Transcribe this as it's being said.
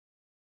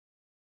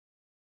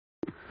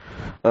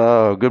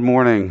Oh, good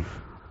morning.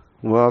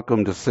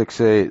 Welcome to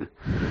 6-8.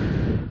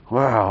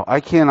 Wow, I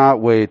cannot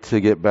wait to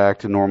get back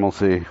to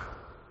normalcy. I'm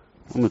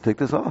going to take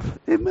this off.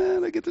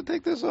 Amen, I get to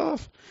take this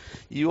off.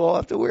 You all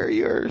have to wear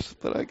yours,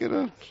 but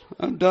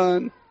I'm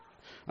done.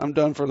 I'm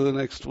done for the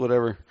next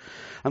whatever.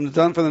 I'm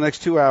done for the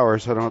next 2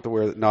 hours. I don't have to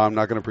wear it. No, I'm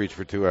not going to preach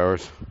for 2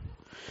 hours.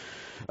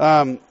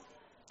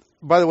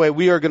 By the way,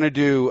 we are going to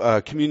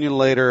do communion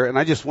later, and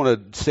I just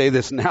want to say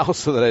this now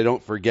so that I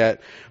don't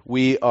forget.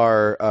 We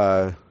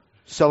are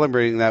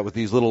celebrating that with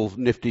these little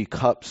nifty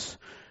cups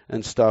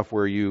and stuff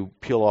where you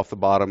peel off the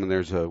bottom and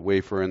there's a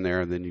wafer in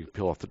there, and then you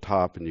peel off the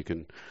top, and you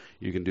can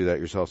do that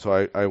yourself.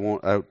 So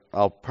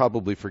I'll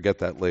probably forget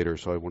that later,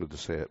 so I wanted to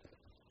say it.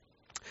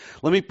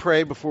 Let me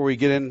pray before we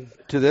get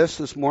into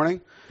this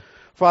morning.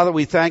 Father,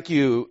 we thank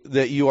you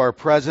that you are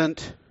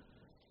present,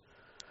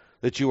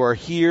 that you are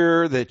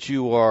here, that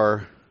you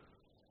are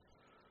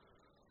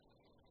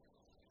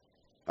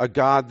a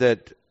God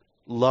that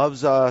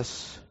loves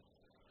us,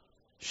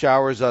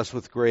 showers us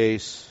with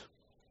grace,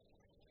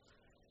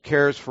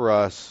 cares for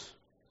us,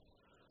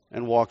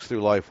 and walks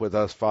through life with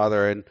us,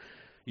 Father. And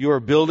you are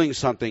building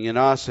something in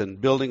us and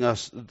building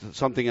us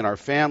something in our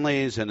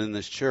families and in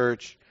this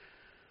church,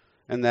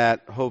 and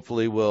that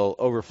hopefully will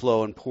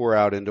overflow and pour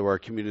out into our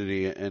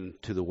community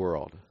and to the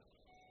world.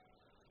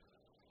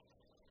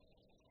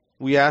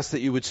 We ask that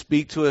you would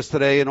speak to us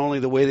today in only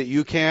the way that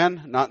you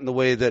can, not in the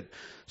way that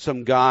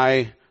some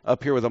guy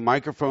up here with a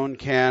microphone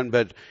can,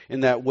 but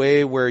in that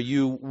way where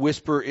you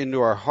whisper into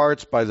our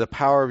hearts by the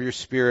power of your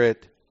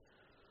Spirit,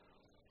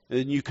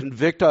 and you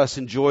convict us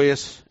in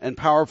joyous and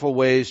powerful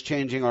ways,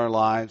 changing our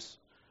lives.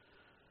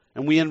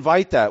 And we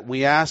invite that.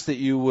 We ask that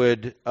you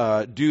would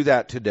do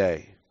that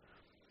today.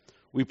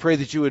 We pray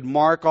that you would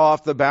mark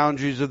off the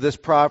boundaries of this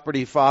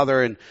property,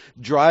 Father, and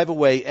drive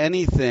away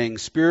anything,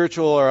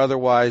 spiritual or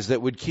otherwise,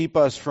 that would keep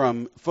us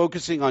from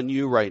focusing on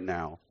you right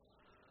now,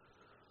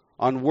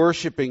 on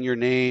worshiping your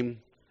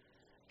name,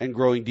 and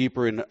growing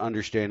deeper in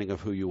understanding of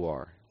who you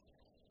are.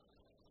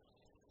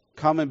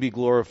 Come and be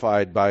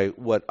glorified by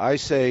what I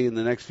say in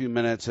the next few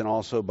minutes, and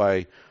also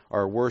by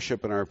our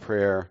worship and our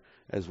prayer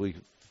as we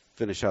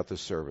finish out this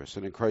service.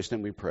 And in Christ's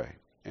name we pray.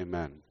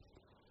 Amen.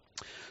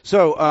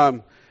 So,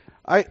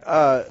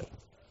 I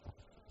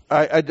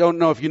don't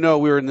know if you know,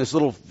 we were in this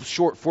little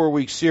short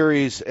 4-week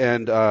series,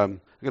 and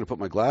I'm going to put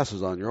my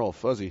glasses on. You're all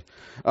fuzzy.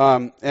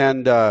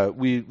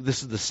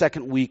 This is the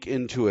second week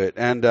into it,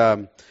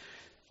 and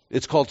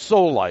it's called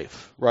Soul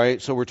Life,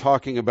 right? So we're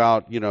talking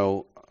about,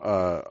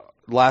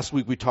 last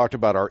week we talked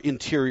about our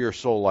interior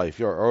soul life,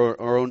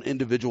 our own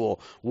individual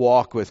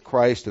walk with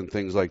Christ and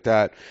things like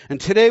that. And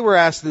today we're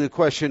asking the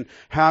question,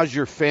 how's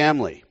your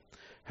family?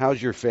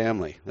 How's your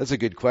family? That's a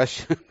good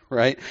question,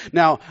 right?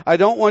 Now, I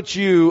don't want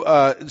you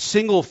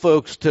single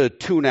folks to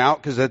tune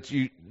out, because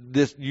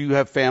you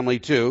have family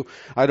too.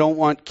 I don't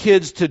want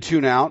kids to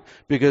tune out,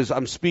 because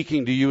I'm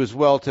speaking to you as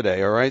well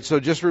today, all right?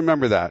 So just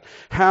remember that.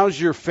 How's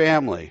your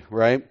family,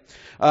 right?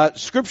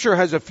 Scripture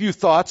has a few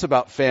thoughts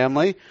about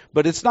family,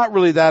 but it's not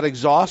really that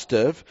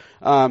exhaustive.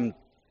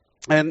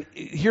 And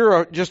here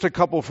are just a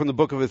couple from the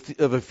book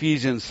of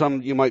Ephesians,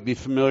 some you might be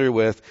familiar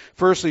with.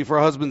 Firstly, for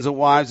husbands and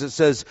wives, it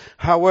says,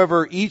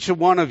 however, each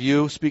one of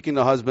you, speaking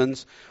to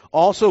husbands,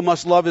 also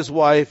must love his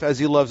wife as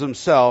he loves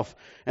himself,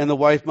 and the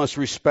wife must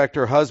respect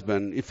her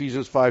husband,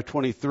 Ephesians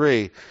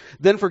 5:23.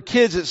 Then for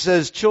kids, it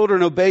says,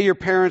 children, obey your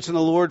parents in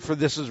the Lord, for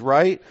this is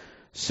right,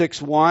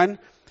 6:1.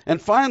 And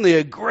finally,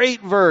 a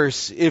great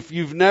verse. If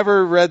you've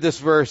never read this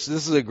verse,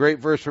 this is a great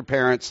verse for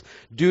parents.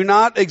 Do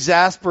not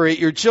exasperate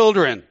your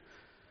children.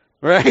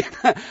 Right?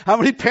 How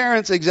many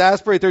parents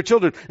exasperate their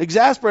children?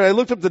 Exasperate, I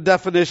looked up the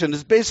definition.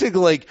 It's basically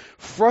like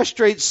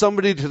frustrate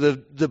somebody to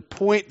the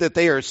point that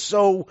they are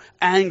so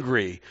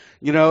angry.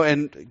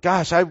 And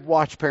gosh, I've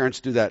watched parents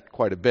do that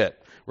quite a bit,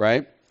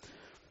 right?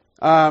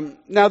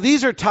 Now,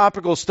 these are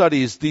topical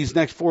studies these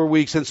next 4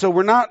 weeks, and so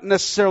we're not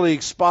necessarily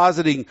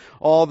expositing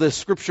all this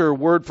scripture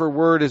word for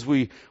word as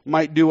we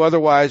might do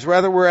otherwise.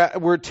 Rather,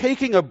 we're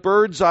taking a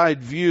bird's eye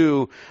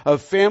view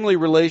of family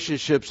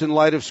relationships in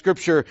light of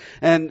scripture.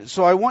 And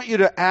so I want you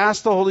to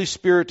ask the Holy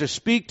Spirit to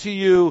speak to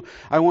you.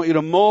 I want you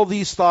to mull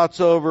these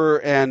thoughts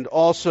over and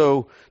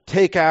also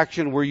take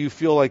action where you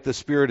feel like the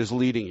Spirit is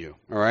leading you.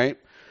 All right?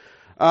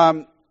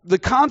 The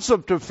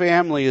concept of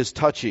family is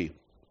touchy.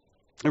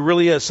 It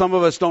really is. Some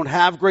of us don't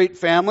have great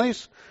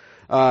families.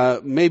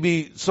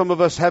 Maybe some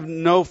of us have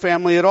no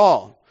family at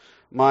all.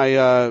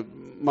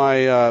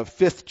 My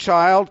fifth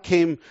child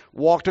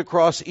walked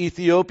across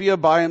Ethiopia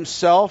by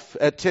himself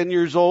at 10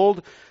 years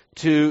old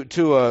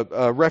to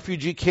a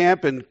refugee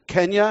camp in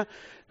Kenya,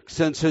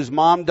 since his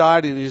mom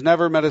died, and he's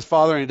never met his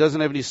father, and he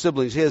doesn't have any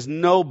siblings. He has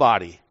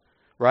nobody,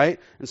 right?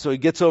 And so he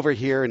gets over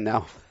here, and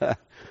now,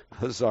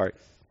 sorry,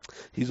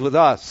 he's with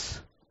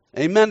us.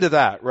 Amen to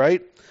that,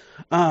 right?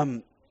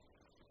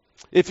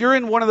 If you're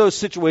in one of those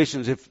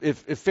situations,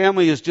 if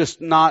family is just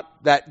not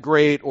that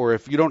great, or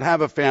if you don't have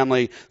a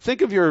family,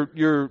 think of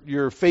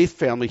your faith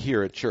family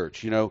here at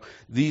church.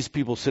 These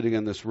people sitting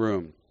in this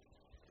room.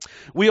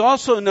 We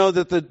also know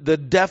that the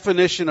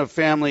definition of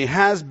family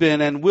has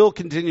been and will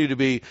continue to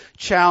be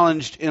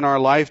challenged in our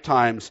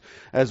lifetimes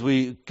as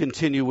we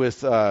continue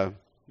with,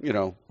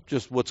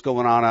 just what's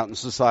going on out in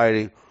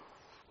society.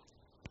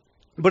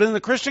 But in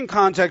the Christian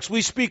context,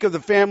 we speak of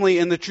the family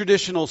in the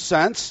traditional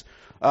sense,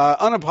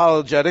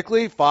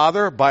 unapologetically,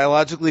 father,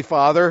 biologically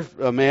father,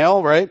 a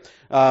male, right?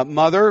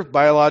 Mother,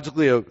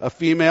 biologically a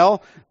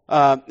female,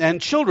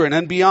 and children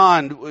and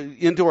beyond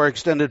into our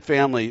extended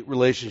family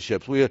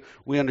relationships.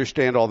 We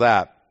understand all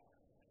that.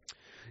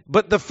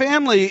 But the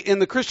family in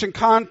the Christian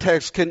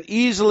context can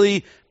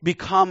easily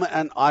become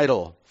an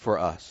idol for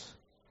us.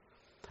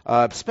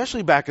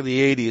 Especially back in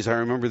the 80s, I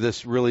remember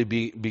this really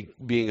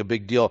being a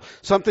big deal.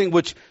 Something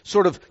which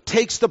sort of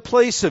takes the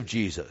place of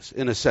Jesus,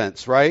 in a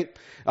sense, right?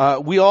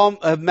 We all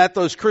have met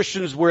those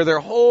Christians where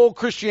their whole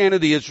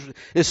Christianity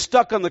is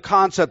stuck on the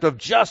concept of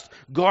just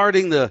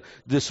guarding the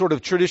sort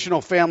of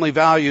traditional family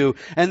value,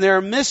 and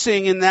they're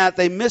missing in that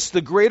they miss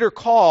the greater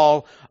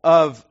call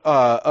of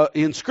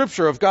in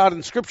Scripture, of God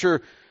in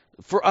Scripture,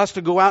 for us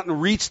to go out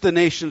and reach the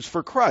nations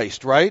for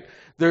Christ, right?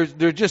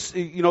 They're just,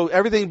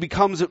 everything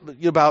becomes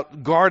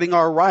about guarding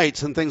our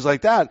rights and things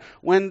like that.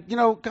 When,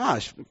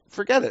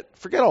 forget it.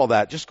 Forget all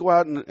that. Just go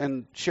out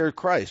and share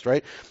Christ,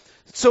 right?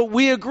 So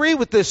we agree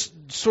with this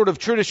sort of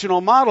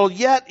traditional model,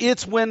 yet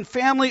it's when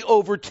family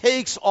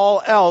overtakes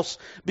all else,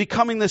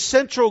 becoming the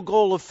central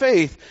goal of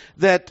faith,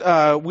 that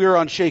we're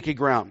on shaky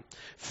ground.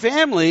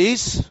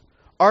 Families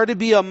are to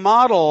be a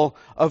model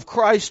of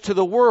Christ to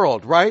the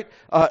world, right?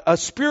 A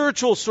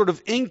spiritual sort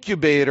of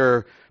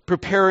incubator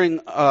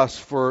preparing us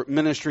for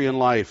ministry and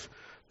life.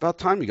 About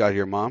time you got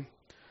here, Mom.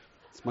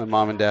 It's my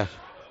mom and dad.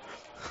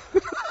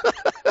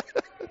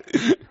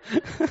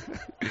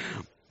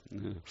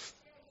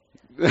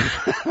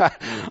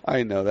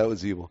 I know, that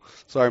was evil.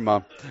 Sorry,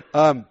 Mom.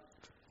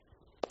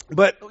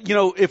 But,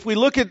 if we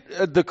look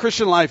at the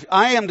Christian life,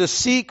 I am to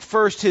seek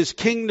first His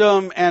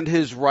kingdom and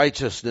His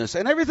righteousness,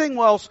 and everything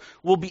else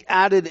will be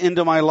added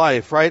into my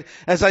life, right?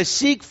 As I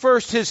seek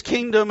first His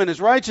kingdom and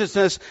His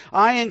righteousness,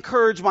 I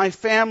encourage my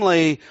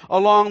family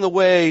along the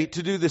way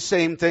to do the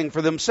same thing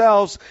for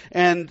themselves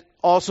and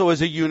also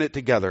as a unit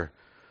together,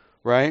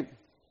 right?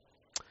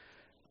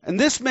 And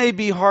this may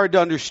be hard to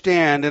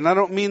understand, and I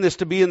don't mean this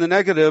to be in the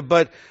negative,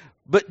 but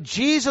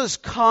Jesus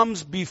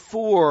comes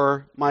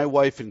before my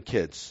wife and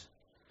kids.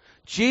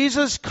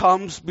 Jesus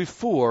comes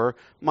before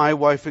my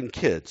wife and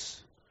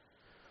kids.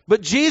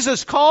 But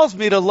Jesus calls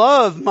me to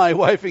love my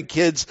wife and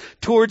kids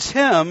towards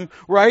Him,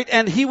 right?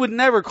 And He would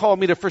never call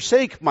me to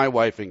forsake my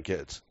wife and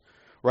kids,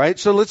 right?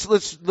 So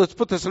let's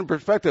put this in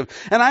perspective.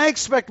 And I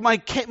expect my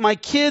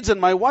kids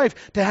and my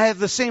wife to have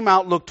the same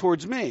outlook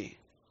towards me.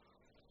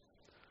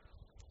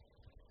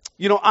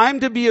 I'm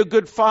to be a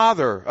good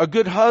father, a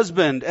good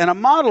husband, and a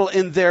model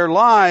in their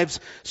lives.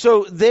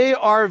 So they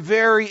are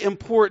very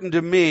important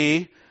to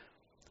me,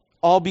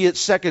 albeit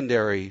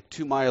secondary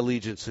to my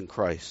allegiance in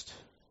Christ.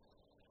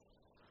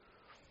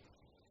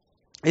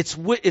 It's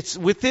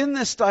within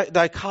this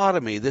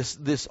dichotomy,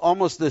 this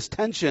almost this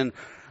tension,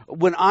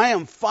 when I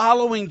am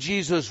following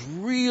Jesus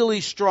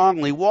really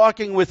strongly,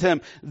 walking with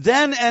Him,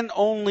 then and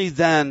only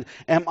then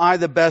am I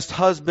the best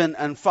husband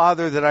and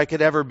father that I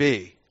could ever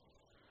be.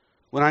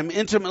 When I'm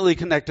intimately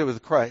connected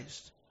with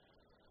Christ.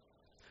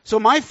 So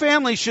my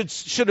family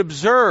should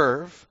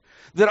observe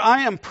that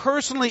I am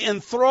personally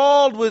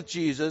enthralled with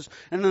Jesus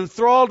and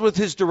enthralled with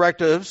His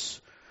directives.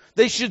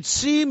 They should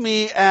see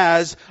me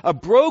as a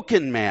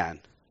broken man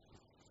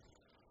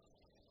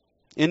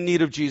in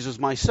need of Jesus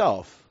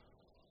myself,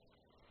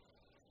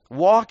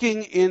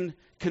 walking in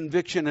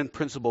conviction and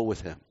principle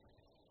with Him,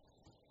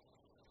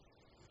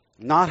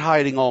 not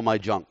hiding all my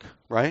junk,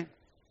 right?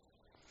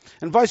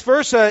 And vice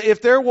versa,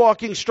 if they're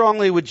walking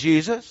strongly with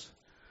Jesus,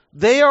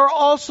 they are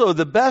also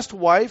the best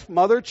wife,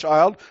 mother,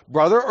 child,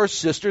 brother, or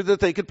sister that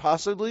they could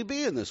possibly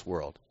be in this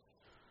world.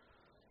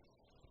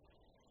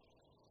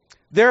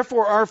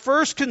 Therefore, our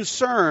first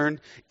concern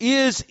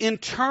is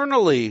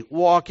internally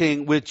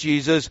walking with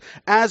Jesus,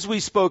 as we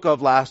spoke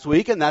of last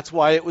week, and that's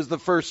why it was the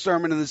first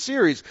sermon in the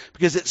series,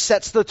 because it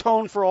sets the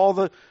tone for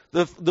all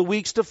the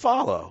weeks to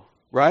follow,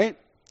 right?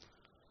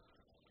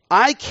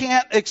 I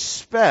can't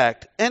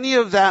expect any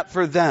of that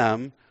for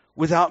them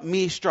without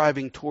me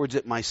striving towards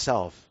it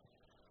myself.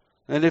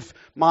 And if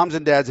moms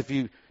and dads, if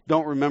you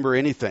don't remember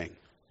anything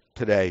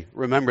today,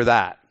 remember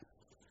that,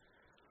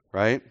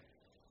 right?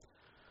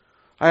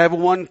 I have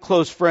one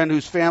close friend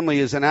whose family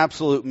is an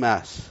absolute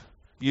mess.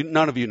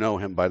 None of you know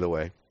him, by the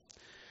way.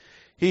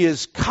 He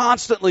is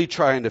constantly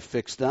trying to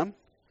fix them,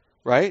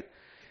 right?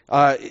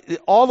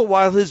 All the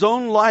while, his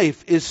own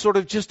life is sort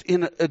of just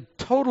in a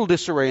total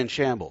disarray and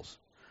shambles,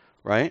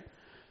 right?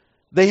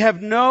 They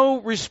have no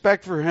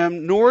respect for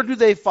him, nor do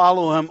they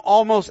follow him,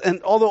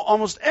 although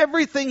almost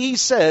everything he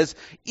says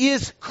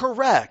is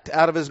correct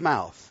out of his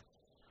mouth.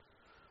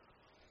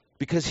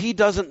 Because he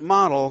doesn't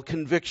model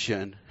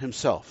conviction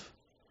himself.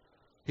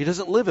 He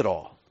doesn't live it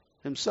all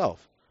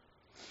himself.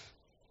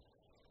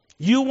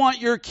 You want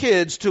your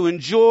kids to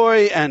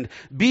enjoy and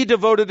be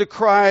devoted to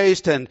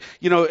Christ and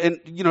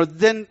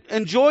then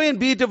enjoy and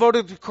be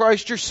devoted to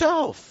Christ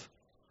yourself.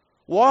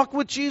 Walk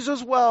with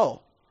Jesus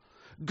well.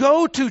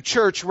 Go to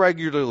church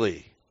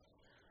regularly.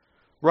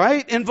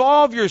 Right?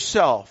 Involve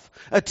yourself.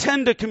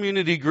 Attend a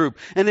community group.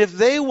 And if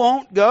they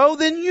won't go,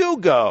 then you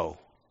go.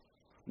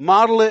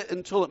 Model it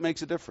until it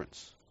makes a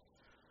difference.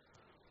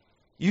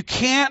 You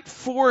can't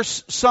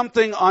force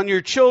something on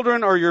your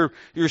children or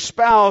your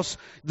spouse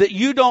that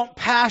you don't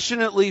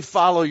passionately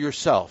follow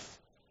yourself.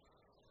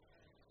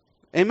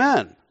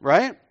 Amen,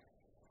 right?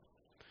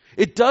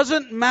 It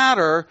doesn't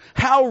matter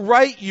how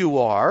right you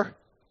are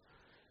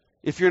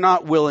if you're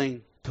not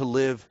willing to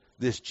live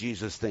this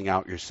Jesus thing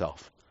out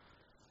yourself.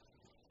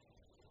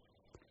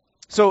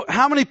 So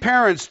how many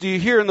parents do you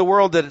hear in the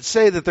world that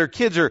say that their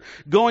kids are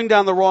going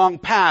down the wrong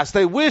path?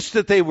 They wish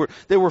that they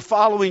were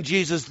following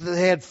Jesus, that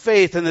they had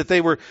faith, and that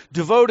they were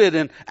devoted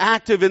and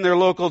active in their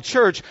local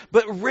church,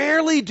 but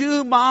rarely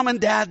do mom and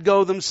dad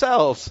go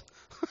themselves.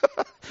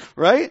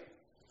 Right?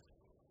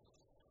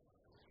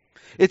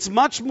 It's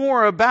much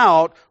more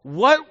about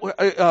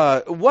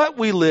what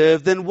we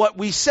live than what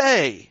we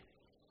say.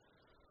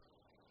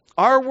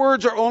 Our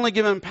words are only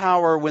given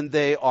power when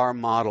they are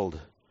modeled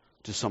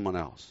to someone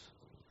else.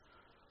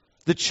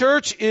 The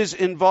church is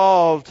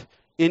involved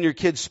in your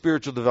kids'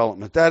 spiritual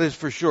development, that is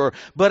for sure.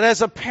 But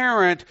as a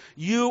parent,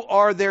 you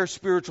are their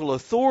spiritual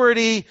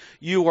authority,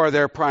 you are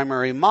their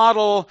primary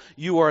model,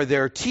 you are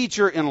their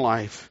teacher in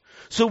life.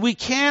 So we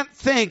can't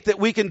think that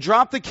we can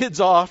drop the kids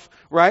off,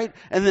 right,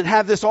 and then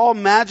have this all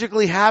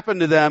magically happen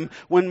to them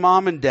when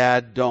mom and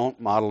dad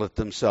don't model it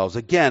themselves.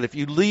 Again, if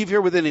you leave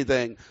here with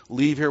anything,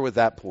 leave here with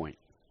that point.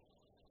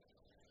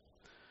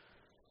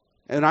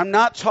 And I'm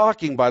not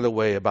talking, by the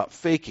way, about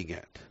faking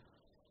it.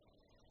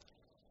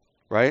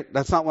 Right?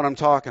 That's not what I'm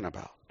talking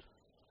about.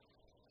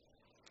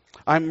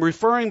 I'm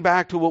referring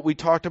back to what we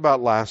talked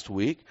about last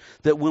week,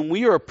 that when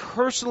we are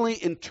personally,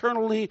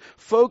 internally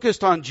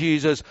focused on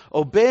Jesus,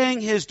 obeying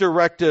his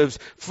directives,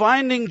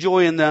 finding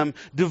joy in them,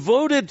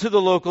 devoted to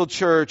the local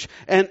church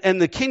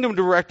and the kingdom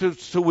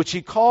directives to which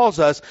he calls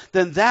us,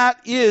 then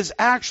that is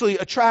actually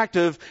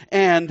attractive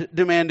and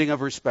demanding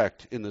of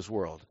respect in this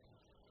world.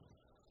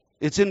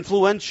 It's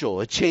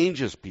influential. It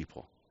changes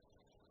people.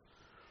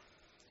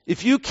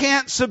 If you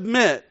can't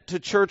submit to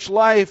church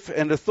life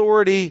and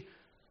authority,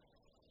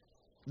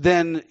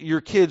 then your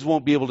kids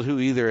won't be able to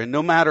either, and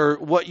no matter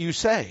what you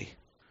say.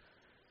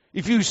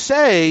 If you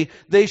say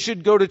they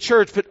should go to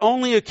church, but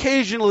only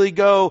occasionally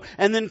go,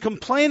 and then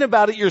complain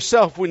about it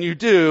yourself when you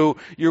do,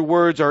 your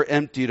words are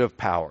emptied of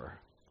power.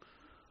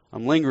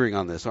 I'm lingering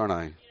on this, aren't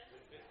I?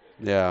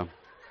 Yeah.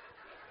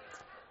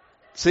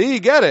 See, you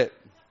get it.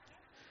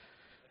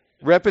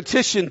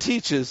 Repetition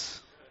teaches.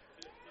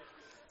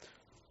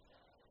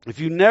 If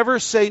you never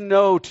say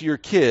no to your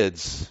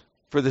kids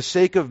for the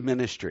sake of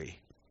ministry,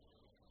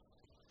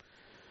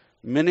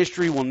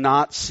 ministry will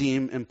not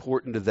seem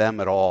important to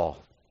them at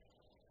all.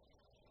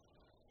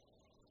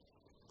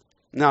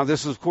 Now,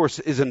 this, of course,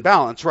 is in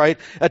balance, right?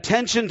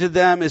 Attention to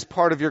them is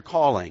part of your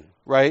calling,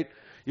 right?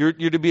 You're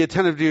to be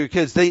attentive to your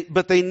kids. They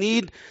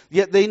need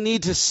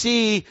to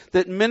see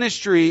that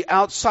ministry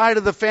outside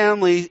of the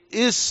family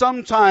is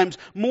sometimes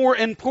more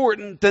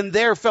important than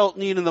their felt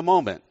need in the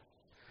moment.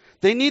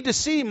 They need to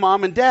see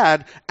mom and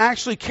dad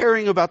actually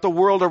caring about the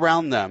world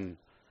around them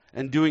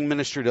and doing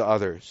ministry to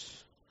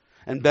others.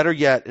 And better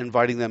yet,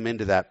 inviting them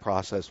into that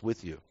process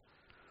with you,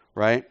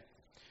 right?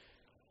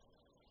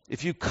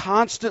 If you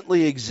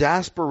constantly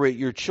exasperate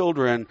your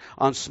children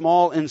on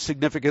small,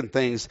 insignificant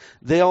things,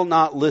 they'll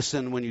not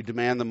listen when you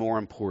demand the more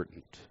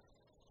important.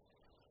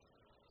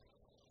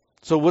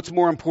 So what's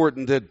more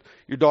important, that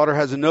your daughter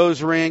has a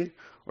nose ring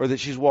or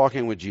that she's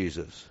walking with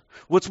Jesus?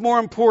 What's more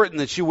important,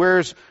 that she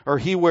wears or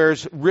he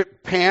wears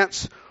ripped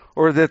pants,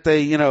 or that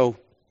they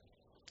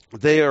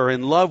are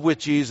in love with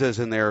Jesus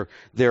and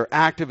they're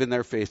active in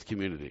their faith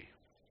community?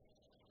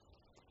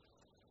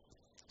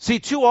 See,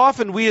 too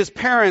often we as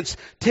parents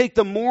take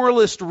the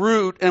moralist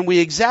route and we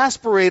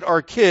exasperate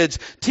our kids,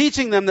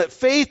 teaching them that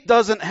faith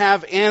doesn't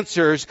have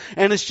answers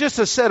and it's just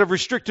a set of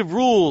restrictive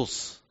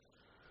rules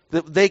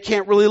that they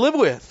can't really live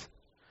with.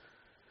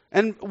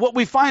 And what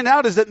we find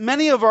out is that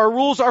many of our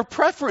rules are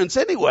preference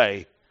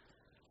anyway,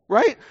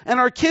 right?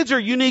 And our kids are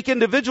unique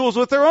individuals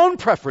with their own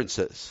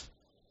preferences.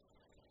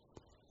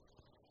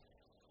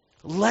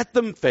 Let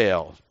them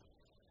fail.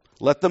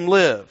 Let them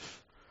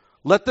live.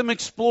 Let them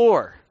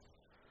explore.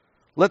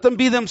 Let them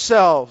be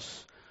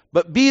themselves,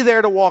 but be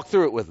there to walk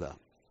through it with them,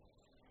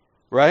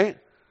 right?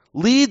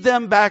 Lead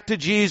them back to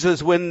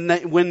Jesus when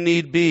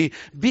need be.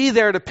 Be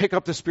there to pick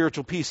up the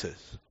spiritual pieces.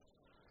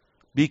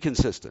 Be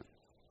consistent.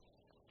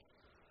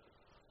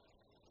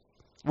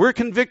 We're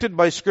convicted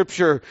by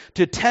Scripture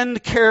to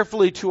tend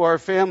carefully to our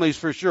families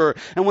for sure.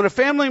 And when a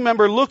family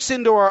member looks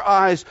into our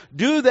eyes,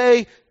 do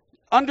they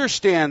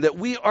understand that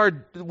we are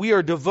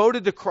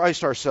devoted to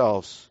Christ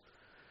ourselves?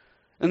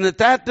 And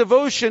that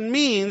devotion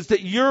means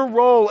that your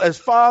role as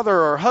father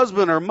or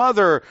husband or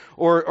mother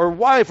or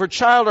wife or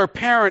child or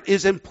parent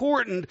is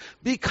important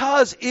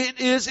because it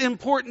is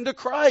important to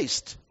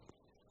Christ.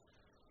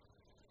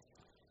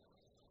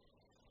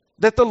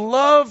 That the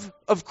love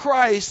of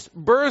Christ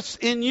births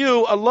in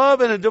you a love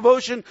and a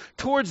devotion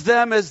towards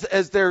them as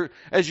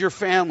your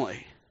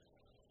family.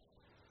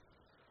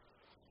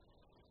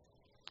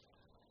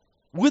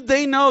 Would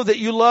they know that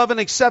you love and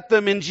accept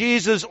them in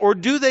Jesus, or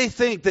do they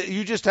think that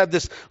you just have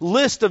this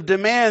list of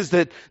demands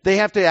that they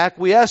have to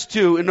acquiesce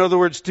to, in other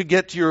words, to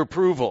get to your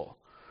approval?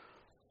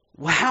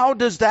 How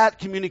does that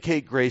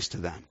communicate grace to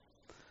them?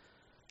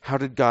 How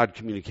did God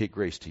communicate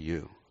grace to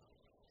you?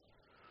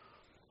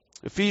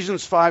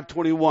 Ephesians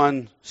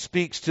 5:21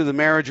 speaks to the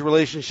marriage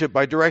relationship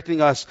by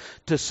directing us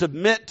to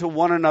submit to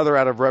one another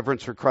out of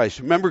reverence for Christ.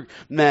 Remember,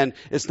 men,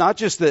 it's not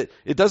just that,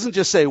 it doesn't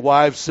just say,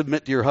 wives,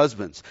 submit to your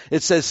husbands.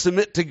 It says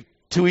submit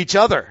to each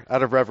other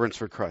out of reverence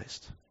for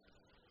Christ.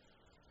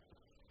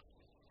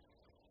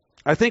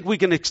 I think we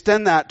can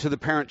extend that to the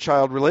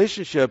parent-child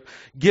relationship,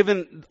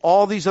 given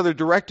all these other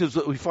directives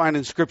that we find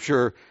in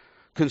Scripture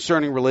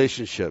concerning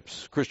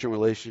relationships, Christian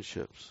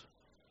relationships.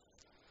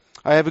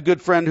 I have a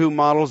good friend who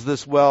models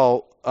this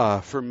well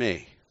for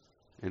me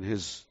in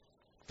his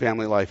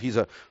family life. He's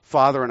a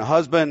father and a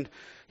husband.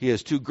 He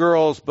has 2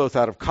 girls, both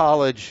out of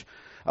college.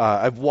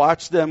 I've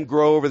watched them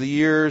grow over the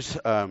years.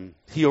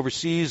 He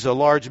oversees a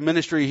large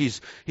ministry.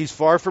 He's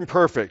far from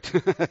perfect.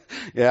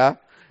 Yeah.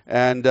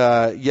 And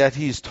yet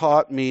he's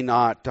taught me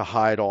not to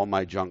hide all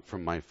my junk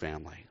from my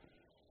family.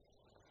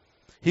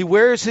 He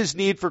wears his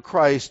need for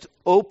Christ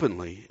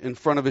openly in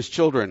front of his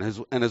children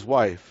and his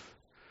wife.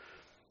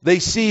 They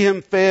see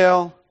him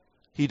fail.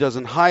 He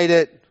doesn't hide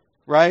it,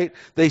 right?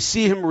 They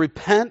see him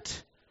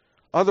repent.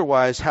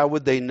 Otherwise, how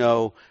would they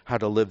know how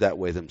to live that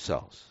way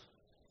themselves?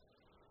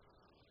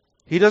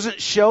 He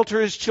doesn't shelter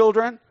his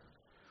children,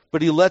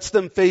 but he lets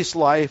them face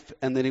life,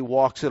 and then he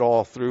walks it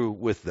all through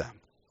with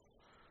them.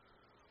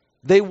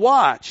 They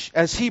watch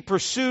as he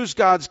pursues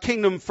God's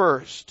kingdom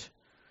first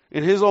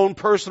in his own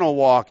personal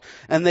walk,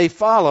 and they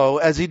follow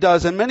as he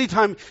does. And many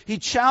times he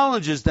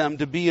challenges them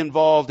to be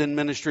involved in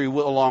ministry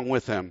along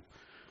with him.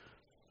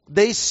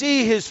 They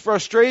see his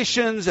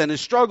frustrations and his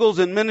struggles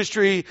in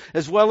ministry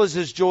as well as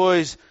his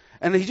joys,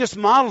 and he just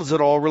models it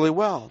all really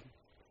well.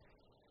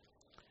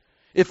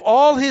 If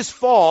all his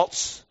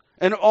faults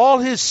and all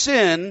his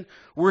sin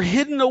were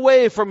hidden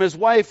away from his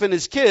wife and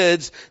his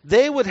kids,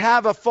 they would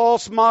have a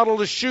false model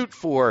to shoot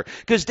for,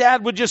 because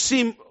Dad would just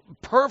seem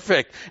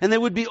perfect, and they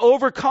would be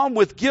overcome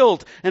with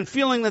guilt and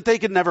feeling that they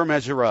could never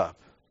measure up.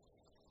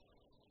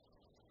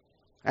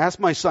 Ask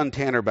my son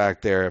Tanner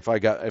back there if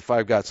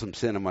I've got some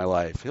sin in my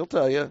life. He'll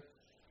tell you.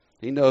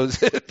 He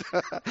knows it.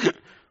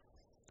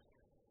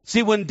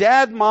 See, when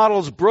Dad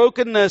models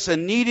brokenness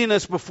and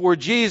neediness before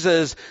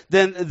Jesus,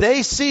 then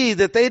they see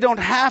that they don't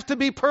have to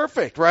be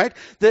perfect, right?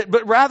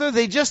 But rather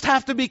they just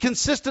have to be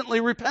consistently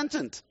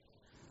repentant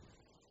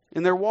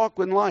in their walk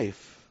in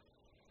life.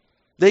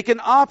 They can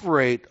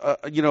operate,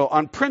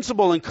 on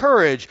principle and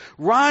courage,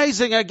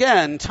 rising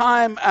again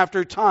time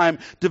after time,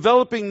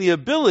 developing the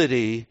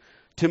ability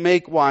to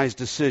make wise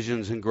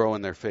decisions and grow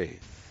in their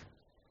faith.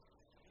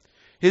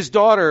 His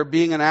daughter,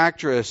 being an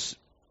actress,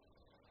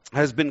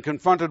 has been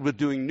confronted with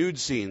doing nude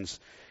scenes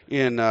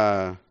in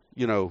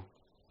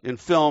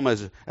film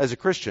as a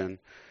Christian.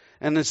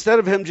 And instead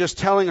of him just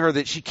telling her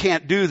that she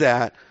can't do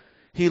that,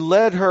 he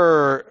led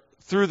her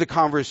through the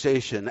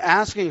conversation,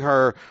 asking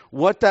her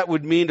what that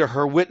would mean to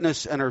her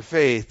witness and her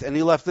faith, and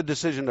he left the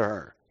decision to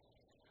her.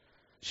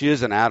 She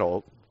is an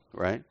adult,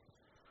 right?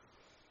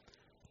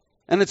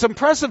 And it's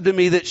impressive to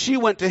me that she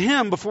went to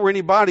him before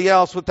anybody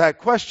else with that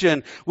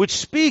question, which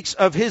speaks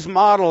of his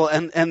model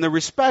and the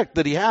respect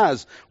that he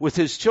has with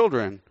his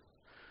children.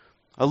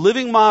 A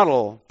living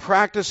model,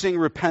 practicing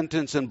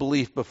repentance and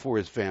belief before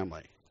his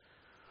family.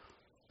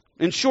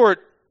 In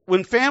short,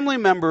 when family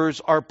members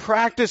are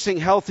practicing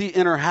healthy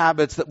inner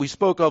habits that we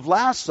spoke of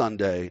last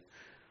Sunday,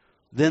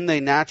 then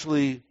they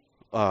naturally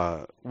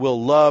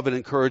will love and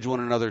encourage one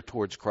another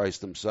towards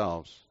Christ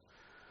themselves.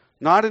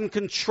 Not in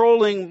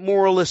controlling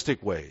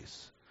moralistic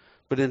ways,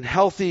 but in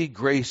healthy,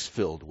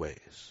 grace-filled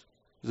ways.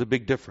 There's a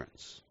big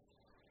difference.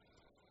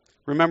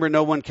 Remember,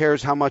 no one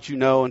cares how much you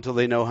know until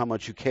they know how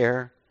much you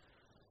care,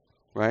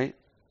 right?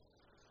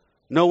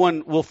 No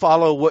one will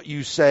follow what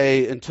you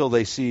say until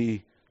they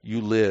see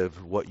you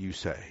live what you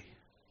say.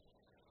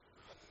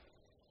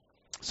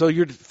 So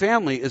your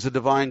family is a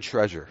divine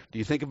treasure. Do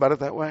you think about it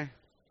that way?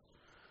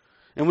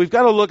 And we've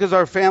got to look at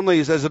our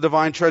families as a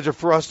divine treasure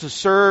for us to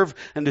serve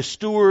and to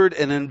steward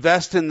and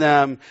invest in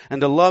them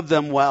and to love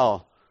them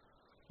well.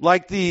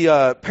 Like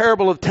the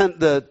parable of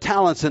the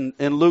talents in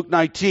Luke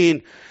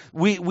 19,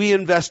 we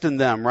invest in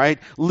them, right?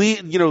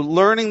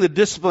 Learning the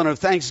discipline of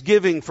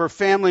thanksgiving for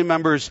family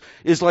members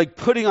is like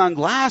putting on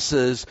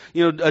glasses,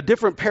 a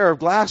different pair of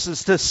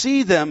glasses to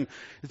see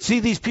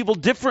these people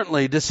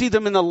differently, to see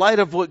them in the light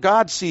of what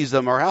God sees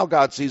them or how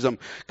God sees them.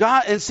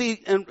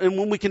 And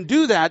when we can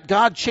do that,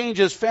 God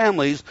changes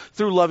families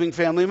through loving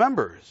family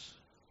members.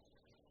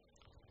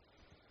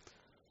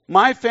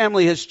 My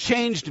family has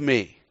changed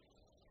me.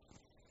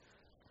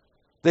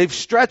 They've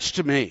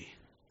stretched me.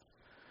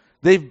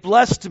 They've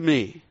blessed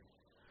me.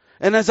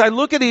 And as I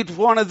look at each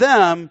one of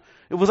them,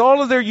 with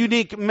all of their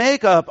unique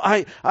makeup,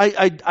 I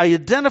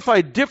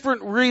identify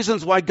different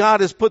reasons why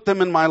God has put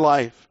them in my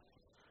life.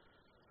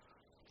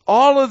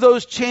 All of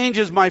those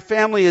changes my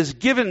family has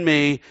given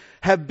me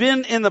have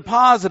been in the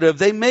positive.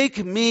 They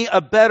make me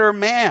a better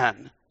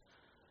man.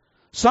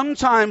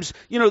 Sometimes,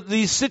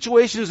 these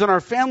situations in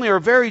our family are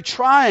very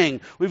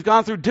trying. We've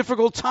gone through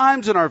difficult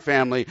times in our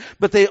family,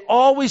 but they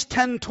always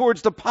tend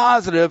towards the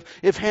positive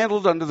if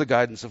handled under the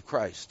guidance of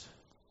Christ.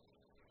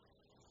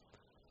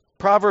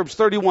 Proverbs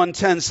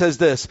 31:10 says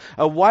this,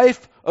 "A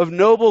wife of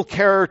noble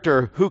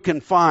character who can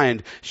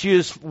find? She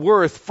is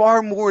worth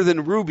far more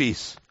than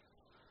rubies."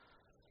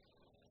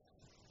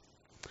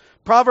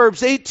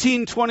 Proverbs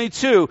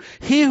 18:22,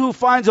 "He who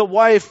finds a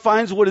wife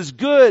finds what is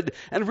good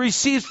and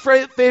receives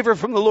favor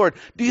from the Lord."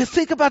 Do you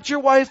think about your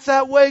wife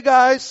that way,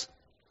 guys?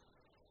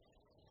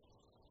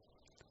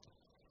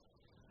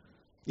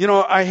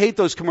 I hate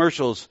those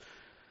commercials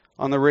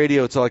on the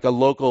radio. It's like a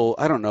local,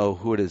 I don't know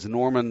who it is,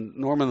 Norman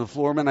the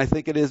Floorman, I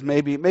think it is.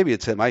 Maybe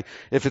it's him.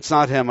 If it's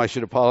not him, I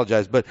should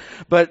apologize. But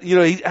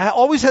he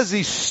always has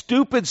these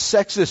stupid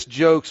sexist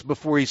jokes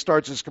before he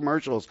starts his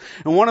commercials.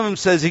 And one of them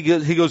says, he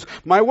goes,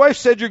 "My wife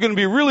said you're going to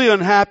be really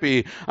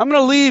unhappy. I'm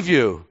going to leave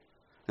you."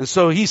 And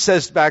so he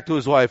says back to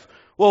his wife,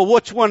 "Well,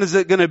 which one is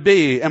it going to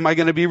be? Am I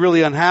going to be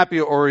really unhappy,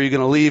 or are you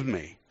going to leave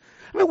me?"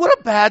 I mean, what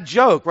a bad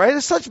joke, right?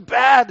 It's such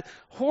bad,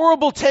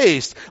 horrible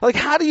taste. Like,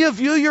 how do you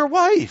view your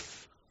wife?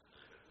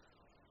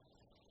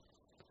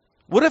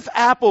 What if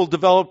Apple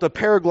developed a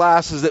pair of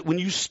glasses that when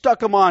you stuck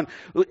them on,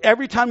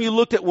 every time you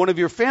looked at one of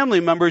your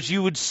family members,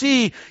 you would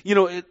see,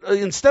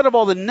 instead of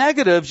all the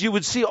negatives, you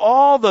would see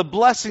all the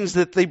blessings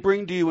that they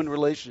bring to you in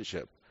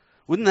relationship?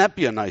 Wouldn't that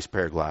be a nice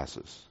pair of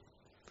glasses?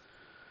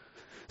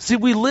 See,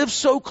 we live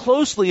so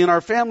closely in our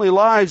family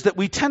lives that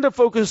we tend to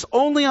focus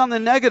only on the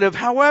negative.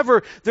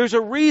 However, there's a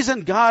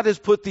reason God has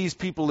put these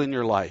people in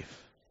your life.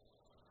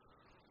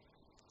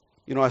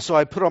 So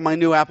I put on my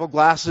new Apple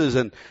glasses,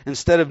 and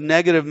instead of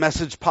negative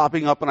message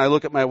popping up when I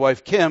look at my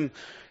wife, Kim,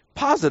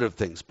 positive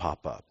things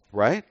pop up,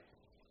 right?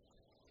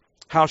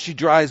 How she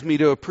drives me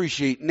to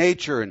appreciate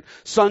nature and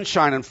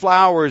sunshine and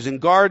flowers and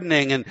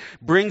gardening, and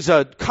brings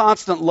a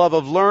constant love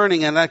of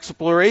learning and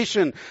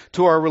exploration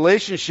to our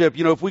relationship.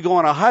 If we go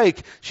on a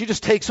hike, she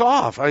just takes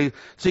off.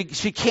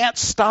 She can't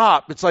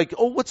stop. It's like,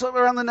 oh, what's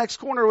around the next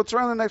corner? What's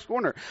around the next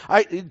corner?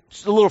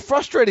 It's a little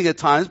frustrating at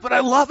times, but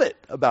I love it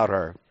about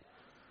her.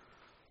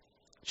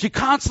 She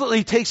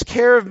constantly takes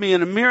care of me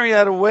in a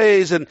myriad of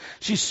ways, and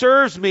she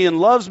serves me and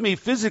loves me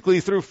physically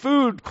through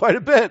food quite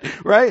a bit,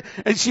 right?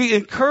 And she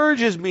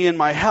encourages me in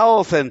my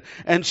health, and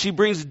she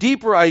brings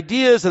deeper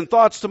ideas and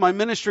thoughts to my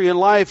ministry and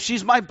life.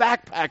 She's my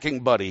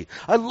backpacking buddy.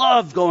 I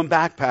love going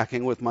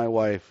backpacking with my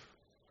wife.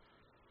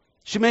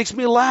 She makes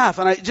me laugh,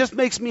 and it just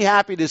makes me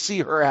happy to see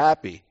her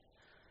happy.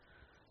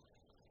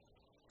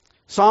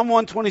 Psalm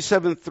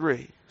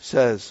 127:3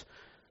 says,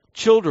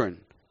 "Children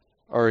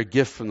are a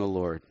gift from the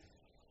Lord.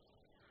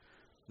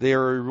 They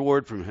are a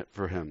reward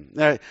for him."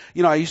 I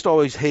used to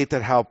always hate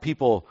that how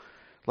people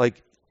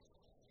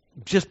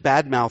just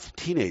badmouth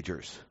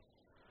teenagers.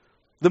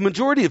 The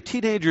majority of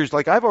teenagers,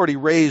 I've already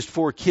raised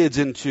 4 kids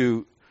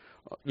into,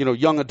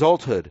 young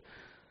adulthood.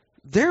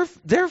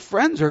 Their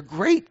friends are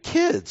great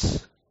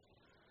kids.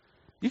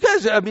 You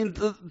guys,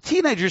 the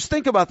teenagers,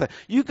 think about that.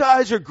 You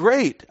guys are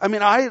great. I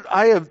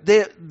have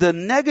the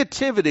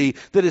negativity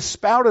that is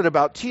spouted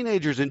about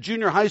teenagers and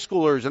junior high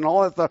schoolers and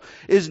all that stuff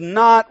is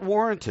not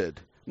warranted.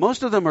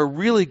 Most of them are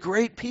really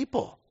great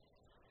people.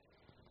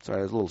 Sorry,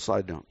 that's a little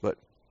side note. But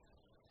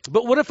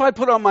what if I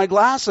put on my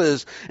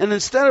glasses, and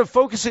instead of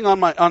focusing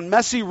on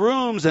messy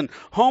rooms and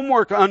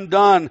homework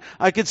undone,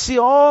 I could see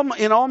in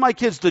all my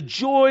kids the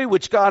joy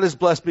which God has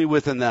blessed me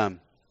with in them.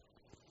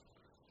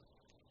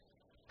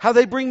 How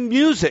they bring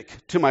music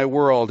to my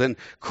world, and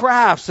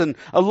crafts, and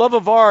a love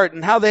of art,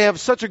 and how they have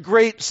such a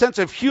great sense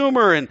of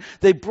humor, and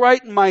they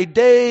brighten my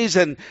days,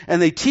 and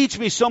they teach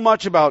me so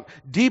much about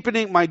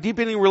my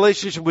deepening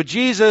relationship with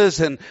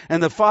Jesus and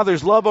the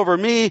Father's love over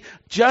me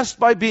just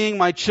by being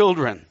my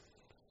children.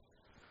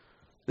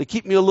 They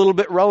keep me a little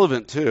bit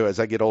relevant too as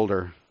I get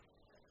older.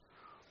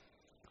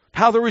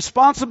 How the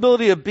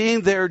responsibility of being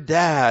their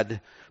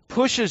dad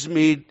pushes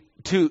me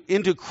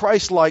into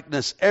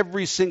Christ-likeness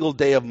every single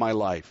day of my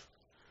life.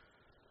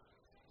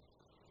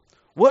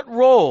 What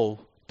role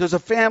does a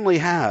family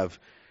have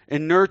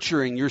in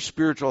nurturing your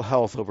spiritual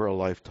health over a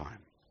lifetime?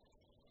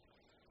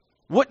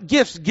 What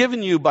gifts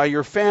given you by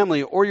your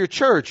family or your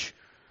church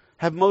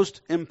have most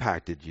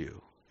impacted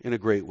you in a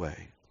great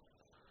way?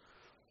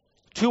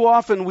 Too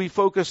often we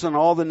focus on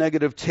all the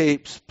negative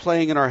tapes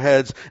playing in our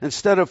heads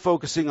instead of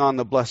focusing on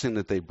the blessing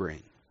that they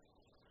bring.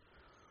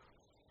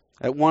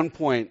 At one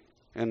point,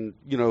 And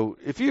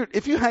if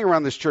you hang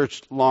around this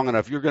church long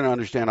enough, you're going to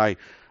understand I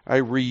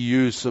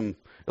reuse some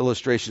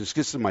illustrations.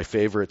 This is my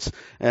favorites,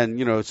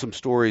 and some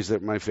stories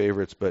that are my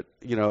favorites. But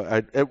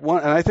and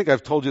I think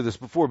I've told you this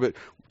before, but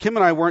Kim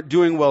and I weren't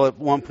doing well at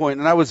one point,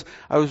 and I was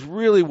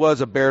really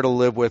a bear to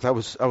live with. I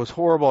was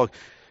horrible.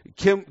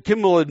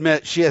 Kim will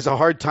admit she has a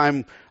hard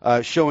time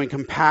showing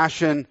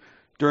compassion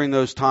during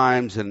those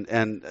times,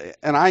 and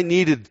I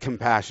needed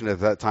compassion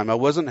at that time. I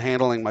wasn't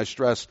handling my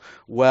stress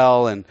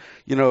well, and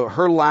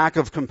her lack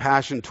of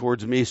compassion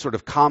towards me sort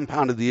of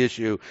compounded the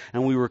issue,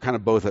 and we were kind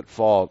of both at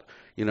fault.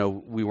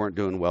 We weren't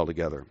doing well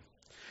together.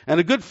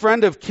 And a good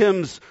friend of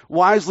Kim's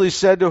wisely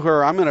said to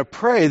her, "I'm going to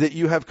pray that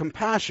you have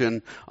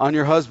compassion on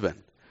your husband."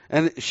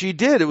 And she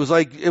did. It was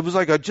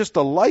like just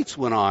the lights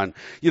went on.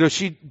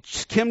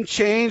 Kim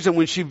changed, and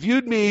when she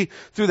viewed me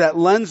through that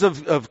lens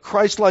of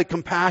Christ-like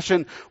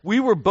compassion,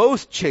 we were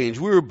both changed.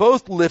 We were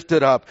both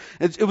lifted up.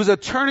 It was a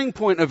turning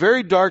point, a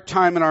very dark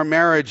time in our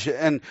marriage,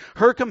 and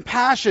her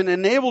compassion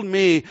enabled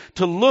me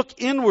to look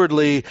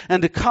inwardly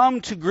and to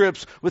come to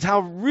grips with how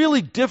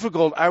really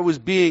difficult I was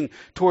being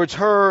towards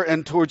her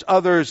and towards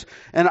others.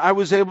 And I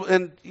was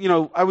then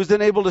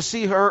able to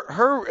see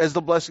her as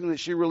the blessing that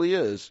she really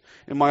is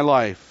in my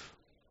life.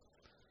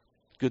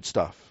 Good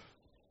stuff.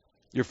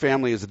 Your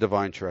family is a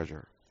divine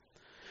treasure.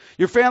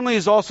 Your family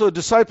is also a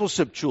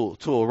discipleship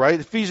tool, right?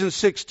 Ephesians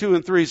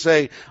 6:2-3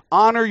 say,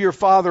 "Honor your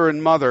father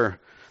and mother.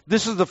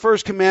 This is the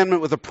first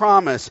commandment with a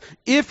promise.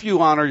 If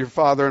you honor your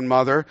father and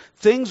mother,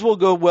 things will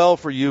go well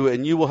for you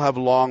and you will have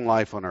long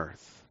life on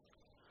earth."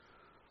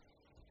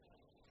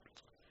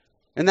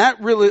 And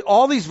that really,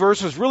 all these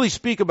verses really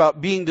speak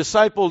about being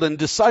discipled and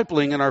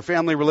discipling in our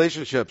family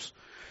relationships.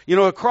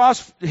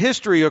 Across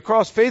history,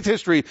 across faith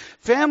history,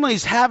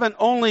 families haven't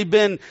only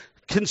been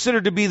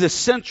considered to be the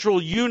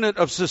central unit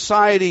of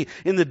society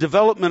in the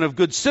development of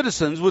good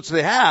citizens, which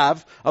they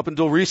have up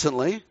until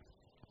recently.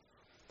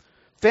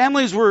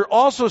 Families were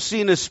also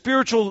seen as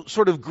spiritual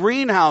sort of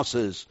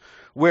greenhouses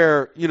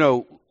where,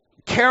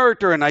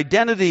 character and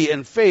identity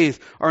and faith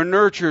are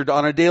nurtured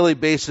on a daily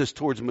basis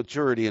towards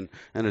maturity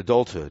and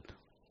adulthood.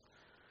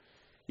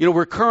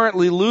 We're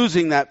currently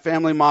losing that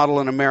family model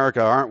in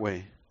America, aren't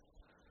we?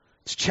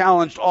 It's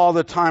challenged all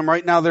the time.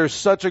 Right now, there's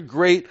such a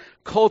great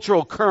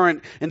cultural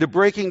current into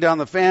breaking down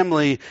the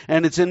family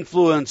and its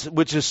influence,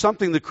 which is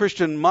something the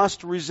Christian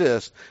must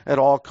resist at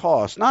all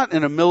costs. Not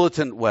in a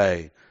militant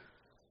way,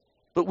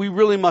 but we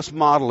really must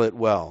model it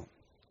well.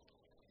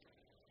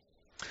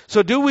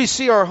 So do we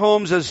see our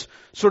homes as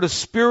sort of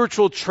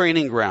spiritual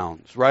training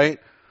grounds, right?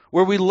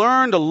 Where we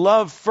learn to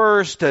love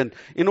first, and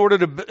in order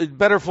to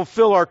better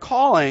fulfill our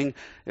calling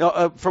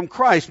from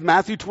Christ,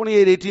 Matthew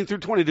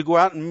 28:18-20, to go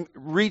out and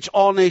reach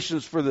all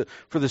nations for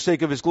the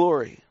sake of His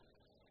glory.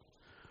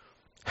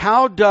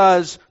 How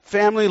does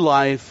family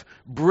life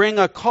bring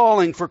a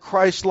calling for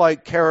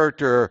Christ-like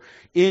character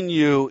in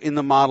you in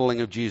the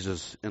modeling of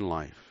Jesus in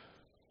life?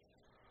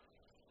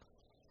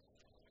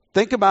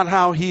 Think about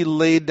how He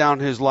laid down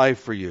His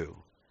life for you,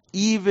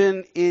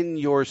 even in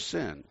your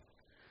sin.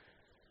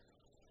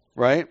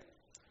 Right?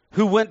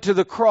 Who went to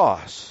the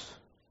cross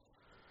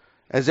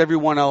as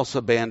everyone else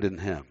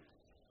abandoned Him.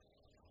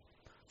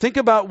 Think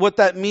about what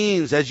that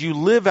means as you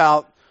live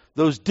out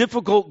those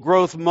difficult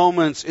growth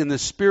moments in the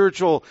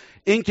spiritual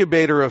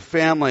incubator of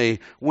family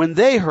when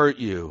they hurt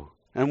you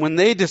and when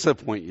they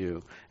disappoint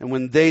you and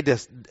when they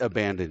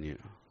abandon you.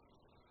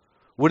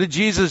 What did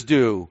Jesus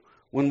do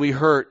when we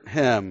hurt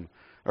Him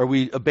or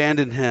we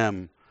abandoned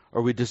Him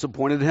or we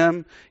disappointed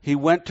Him? He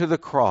went to the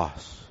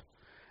cross.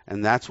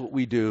 And that's what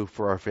we do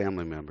for our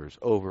family members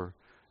over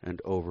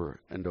and over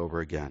and over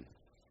again.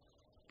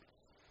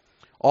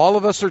 All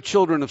of us are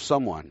children of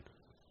someone,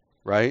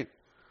 right?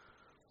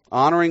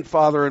 Honoring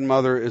father and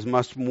mother is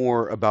much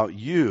more about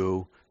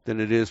you than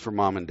it is for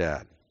mom and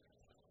dad.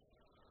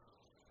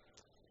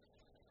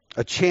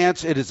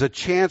 It is a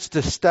chance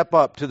to step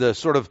up to the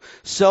sort of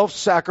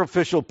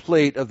self-sacrificial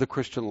plate of the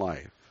Christian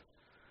life.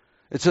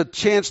 It's a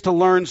chance to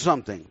learn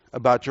something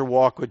about your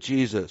walk with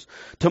Jesus,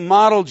 to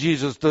model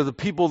Jesus to the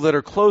people that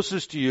are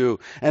closest to you,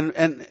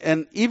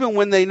 and even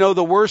when they know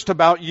the worst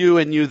about you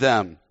and you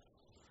them.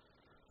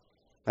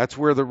 That's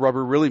where the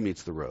rubber really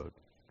meets the road.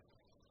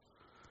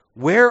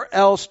 Where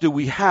else do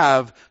we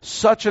have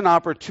such an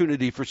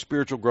opportunity for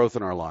spiritual growth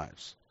in our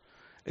lives,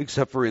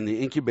 except for in the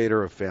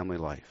incubator of family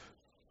life?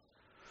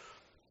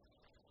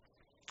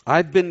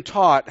 I've been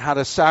taught how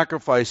to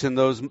sacrifice in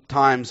those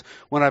times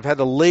when I've had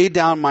to lay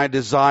down my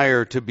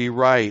desire to be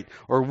right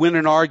or win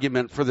an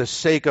argument for the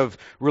sake of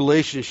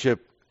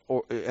relationship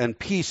and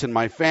peace in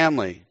my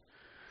family.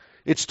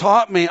 It's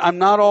taught me I'm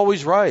not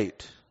always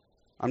right.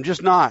 I'm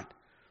just not.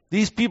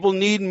 These people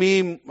need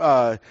me,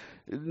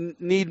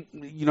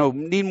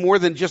 need more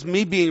than just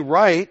me being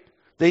right.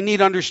 They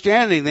need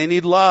understanding. They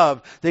need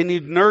love. They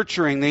need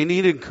nurturing. They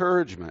need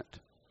encouragement.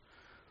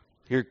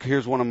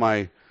 Here's one of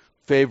my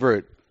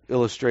favorite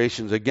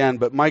illustrations again,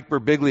 but Mike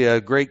Birbiglia,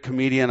 a great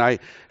comedian,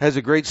 has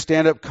a great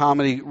stand-up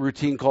comedy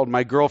routine called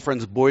My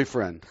Girlfriend's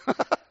Boyfriend,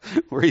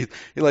 where he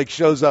like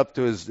shows up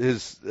to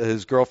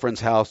his girlfriend's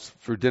house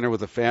for dinner with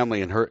the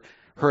family, and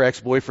her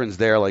ex-boyfriend's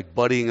there, like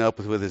buddying up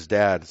with his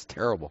dad. It's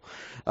terrible.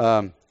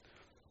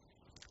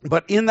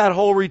 But in that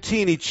whole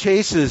routine, he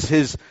chases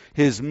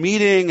his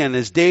meeting and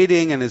his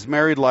dating and his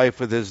married life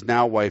with his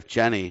now wife,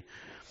 Jenny.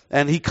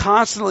 And he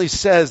constantly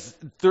says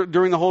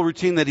during the whole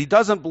routine that he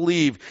doesn't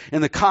believe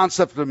in the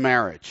concept of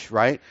marriage,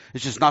 right?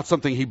 It's just not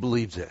something he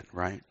believes in,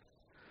 right?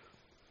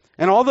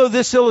 And although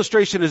this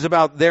illustration is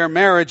about their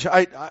marriage,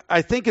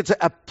 I think it's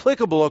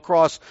applicable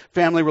across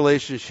family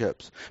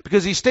relationships.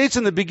 Because he states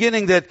in the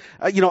beginning that,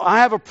 I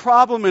have a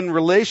problem in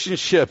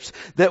relationships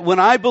that when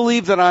I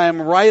believe that I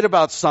am right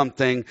about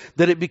something,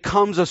 that it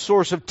becomes a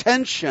source of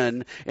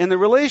tension in the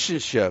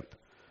relationship.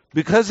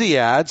 Because he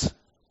adds,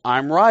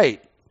 I'm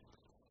right.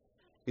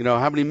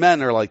 How many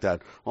men are like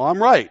that? Well,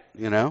 I'm right,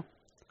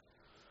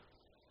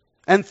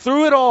 And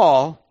through it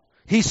all,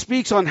 he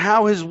speaks on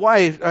how his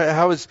wife,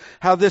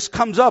 how this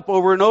comes up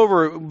over and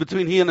over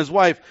between he and his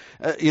wife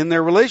in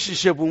their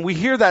relationship. When we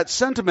hear that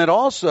sentiment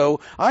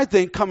also, I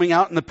think coming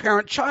out in the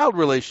parent-child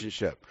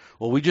relationship.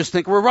 Well, we just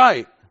think we're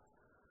right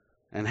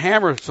and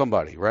hammer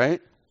somebody,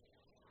 right?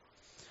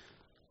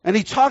 And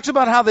he talks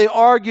about how they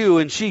argue,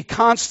 and she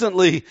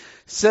constantly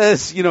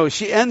says,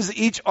 she ends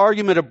each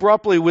argument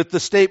abruptly with the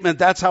statement,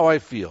 that's how I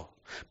feel.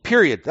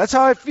 Period. That's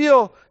how I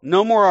feel.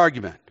 No more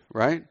argument,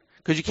 right?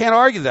 Because you can't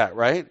argue that,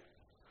 right?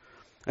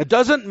 It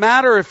doesn't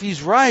matter if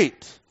he's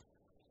right.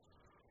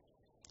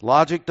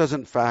 Logic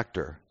doesn't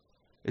factor.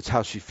 It's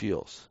how she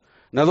feels.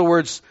 In other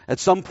words, at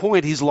some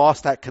point he's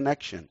lost that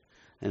connection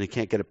and he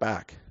can't get it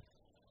back.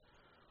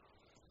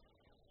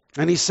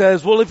 And he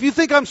says, well, if you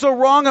think I'm so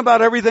wrong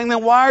about everything,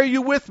 then why are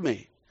you with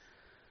me?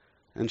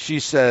 And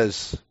she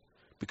says,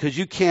 because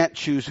you can't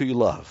choose who you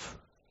love.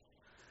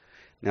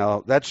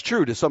 Now, that's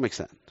true to some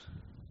extent.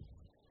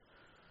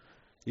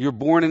 You're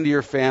born into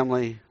your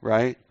family,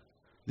 right?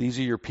 These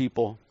are your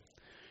people.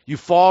 You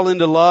fall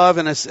into love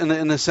in a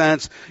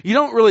sense. You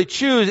don't really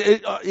choose.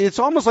 It's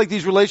almost like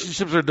these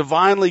relationships are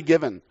divinely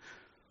given,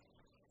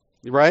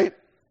 right?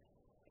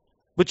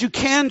 But you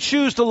can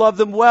choose to love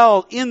them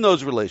well in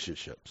those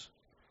relationships.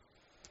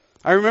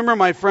 I remember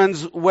my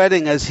friend's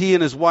wedding as he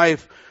and his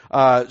wife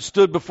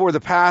stood before the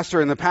pastor,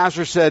 and the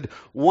pastor said,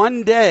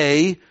 one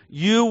day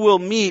you will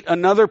meet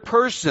another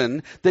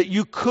person that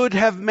you could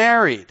have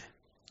married.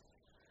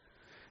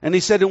 And he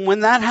said, and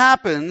when that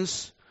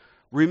happens,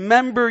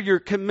 remember your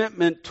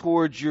commitment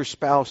towards your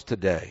spouse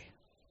today.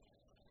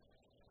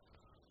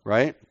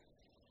 Right?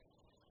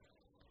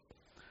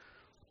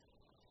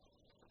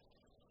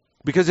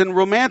 Because in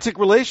romantic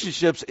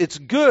relationships, it's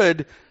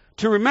good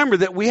to remember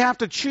that we have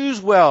to choose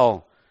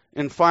well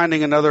in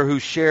finding another who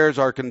shares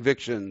our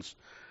convictions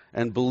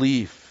and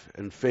belief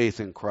and faith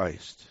in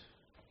Christ.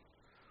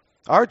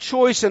 Our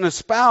choice in a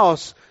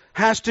spouse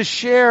has to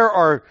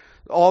share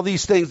all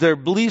these things, their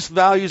beliefs,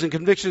 values, and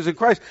convictions in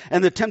Christ.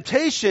 And the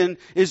temptation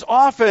is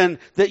often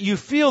that you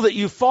feel that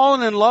you've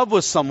fallen in love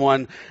with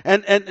someone,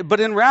 but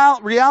in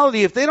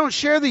reality, if they don't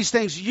share these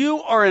things,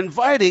 you are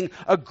inviting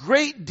a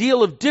great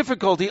deal of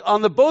difficulty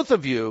on the both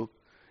of you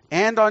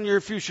and on your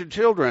future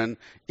children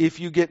if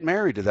you get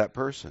married to that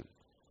person.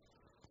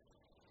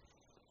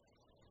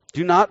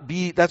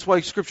 That's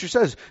why Scripture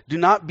says, do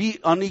not be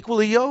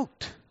unequally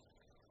yoked.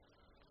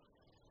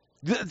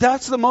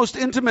 That's the most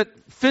intimate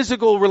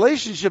physical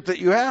relationship that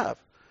you have.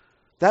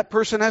 That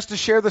person has to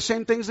share the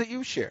same things that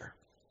you share.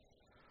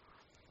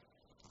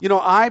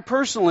 I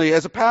personally,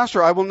 as a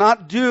pastor, I will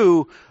not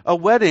do a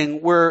wedding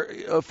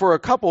for a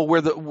couple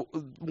where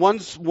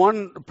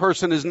one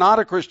person is not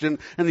a Christian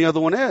and the other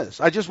one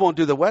is. I just won't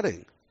do the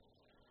wedding.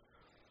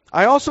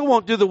 I also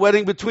won't do the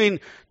wedding between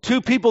two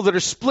people that are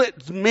split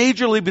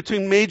majorly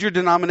between major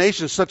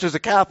denominations, such as a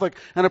Catholic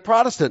and a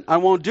Protestant. I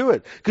won't do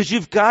it because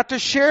you've got to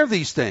share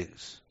these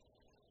things.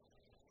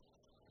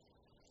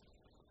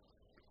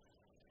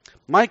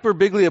 Mike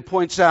Birbiglia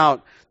points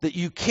out that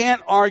you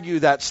can't argue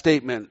that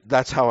statement,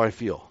 that's how I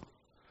feel.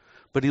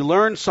 But he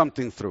learned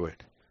something through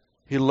it.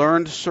 He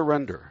learned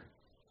surrender.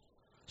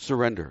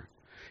 Surrender.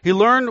 He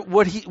learned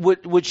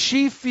what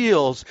she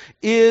feels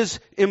is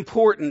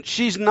important.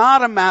 She's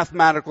not a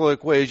mathematical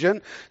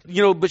equation,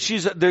 but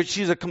she's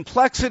a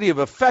complexity of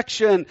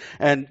affection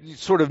and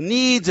sort of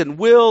needs and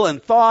will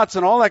and thoughts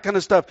and all that kind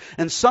of stuff,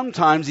 and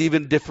sometimes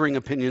even differing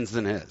opinions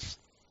than his.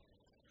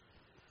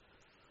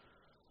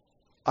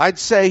 I'd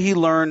say he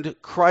learned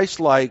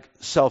Christ-like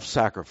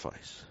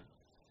self-sacrifice.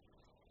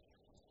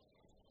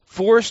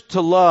 Forced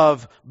to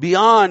love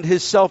beyond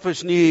his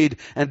selfish need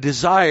and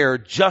desire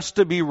just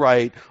to be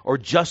right or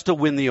just to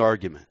win the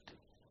argument.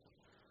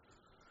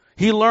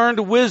 He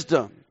learned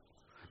wisdom,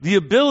 the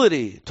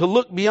ability to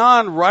look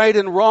beyond right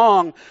and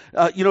wrong,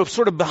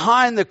 sort of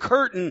behind the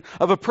curtain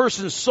of a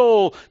person's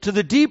soul to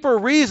the deeper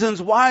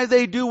reasons why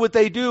they do what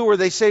they do or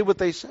they say what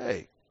they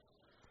say.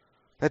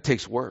 That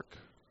takes work.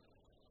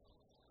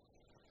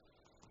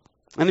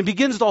 And he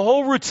begins the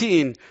whole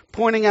routine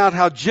pointing out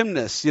how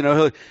gymnasts,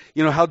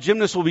 how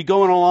gymnasts will be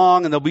going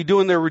along and they'll be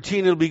doing their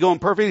routine, it'll be going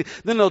perfectly.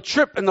 Then they'll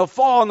trip and they'll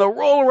fall and they'll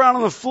roll around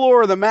on the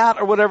floor or the mat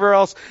or whatever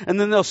else. And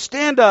then they'll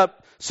stand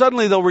up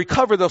suddenly they'll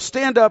recover, they'll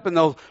stand up and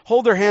they'll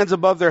hold their hands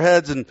above their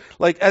heads and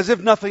like as if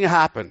nothing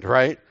happened,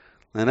 right?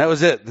 And that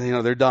was it.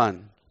 They're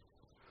done.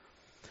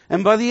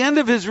 And by the end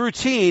of his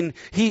routine,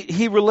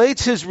 he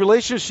relates his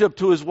relationship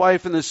to his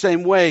wife in the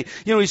same way.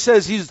 He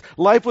says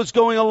life was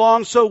going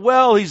along so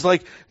well. He's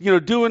like,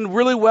 doing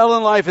really well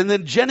in life. And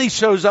then Jenny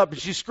shows up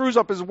and she screws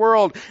up his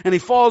world and he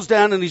falls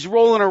down and he's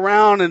rolling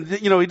around and,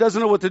 he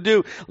doesn't know what to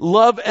do.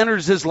 Love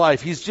enters his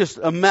life. He's just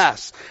a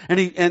mess.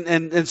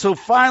 And so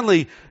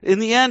finally, in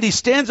the end, he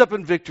stands up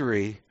in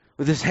victory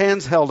with his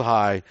hands held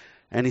high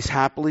and he's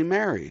happily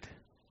married.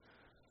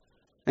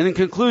 And in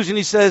conclusion,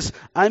 he says,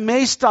 I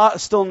may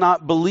still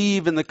not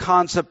believe in the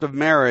concept of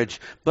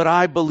marriage, but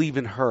I believe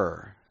in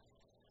her.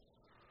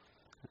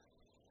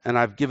 And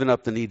I've given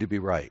up the need to be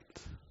right.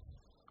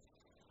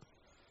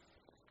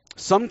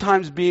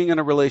 Sometimes being in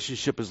a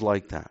relationship is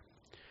like that.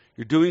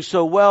 You're doing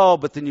so well,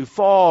 but then you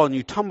fall and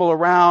you tumble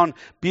around,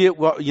 be it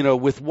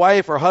with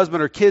wife or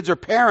husband or kids or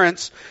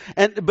parents,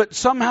 but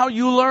somehow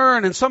you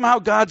learn and somehow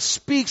God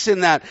speaks in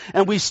that,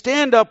 and we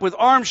stand up with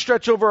arms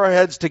stretched over our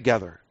heads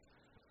together.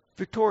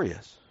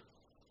 Victorious.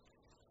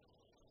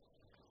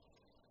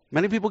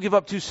 Many people give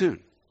up too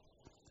soon.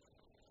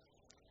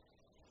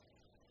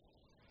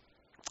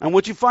 And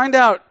what you find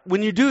out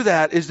when you do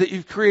that is that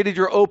you've created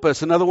your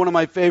opus. Another one of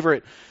my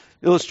favorite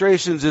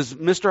illustrations is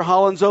Mr.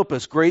 Holland's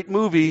Opus. Great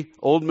movie,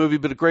 old movie,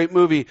 but a great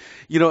movie.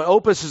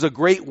 Opus is a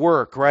great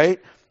work,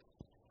 right?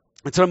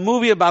 It's a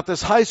movie about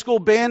this high school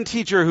band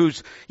teacher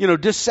who's,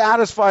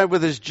 dissatisfied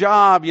with his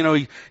job.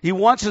 He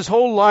wants his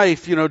whole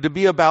life, to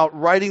be about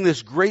writing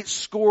this great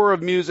score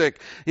of music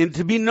and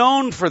to be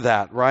known for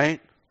that,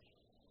 right?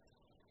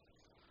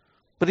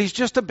 But he's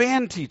just a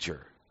band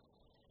teacher.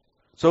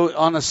 So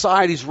on the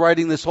side, he's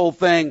writing this whole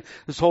thing,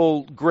 this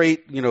whole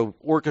great,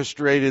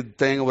 orchestrated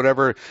thing or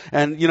whatever.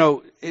 And,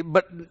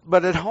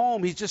 but at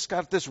home, he's just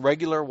got this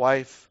regular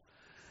wife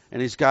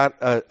and he's got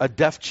a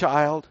deaf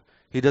child.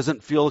 He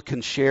doesn't feel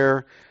can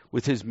share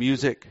with his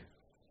music.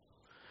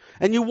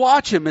 And you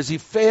watch him as he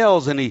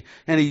fails and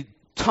he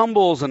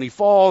tumbles and he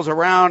falls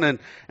around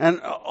and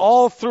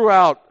all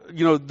throughout,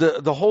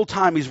 the whole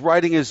time he's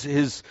writing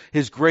his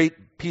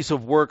great piece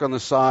of work on the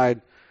side.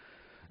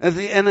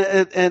 And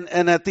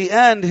at the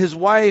end, his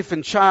wife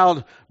and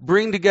child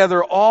bring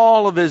together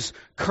all of his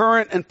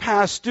current and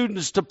past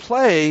students to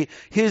play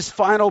his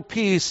final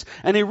piece.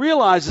 And he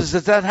realizes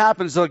that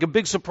happens like a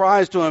big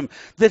surprise to him,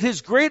 that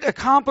his great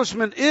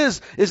accomplishment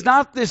is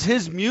not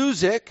his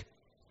music,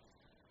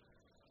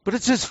 but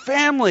it's his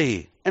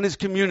family and his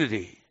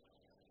community.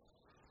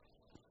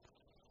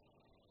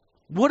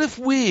 What if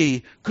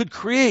we could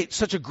create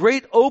such a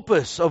great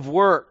opus of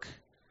work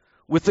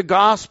with the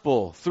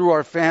gospel through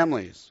our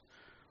families,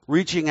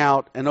 reaching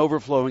out and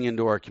overflowing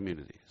into our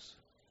communities?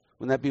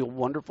 Wouldn't that be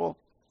wonderful?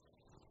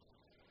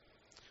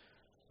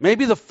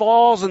 Maybe the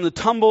falls and the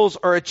tumbles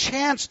are a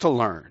chance to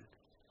learn.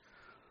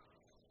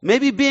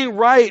 Maybe being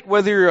right,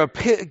 whether you're a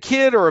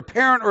kid or a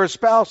parent or a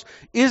spouse,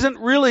 isn't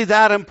really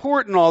that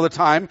important all the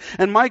time.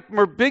 And Mike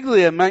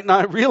Birbiglia might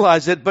not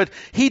realize it, but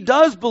he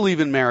does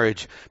believe in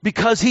marriage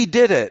because he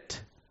did it.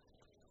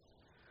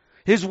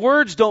 His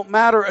words don't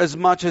matter as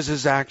much as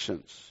his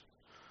actions.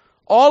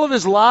 All of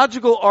his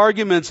logical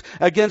arguments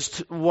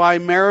against why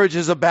marriage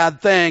is a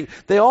bad thing,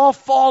 they all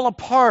fall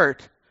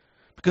apart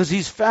because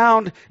he's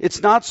found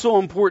it's not so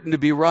important to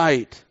be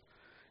right.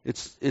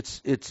 As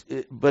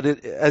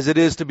it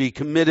is to be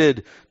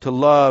committed to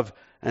love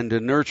and to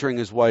nurturing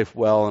his wife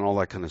well and all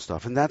that kind of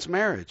stuff. And that's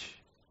marriage.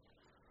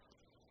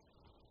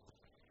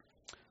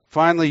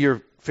 Finally,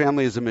 your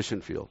family is a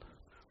mission field.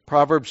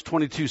 Proverbs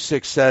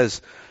 22:6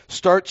 says,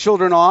 start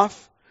children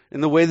off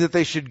in the way that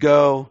they should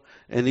go,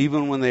 and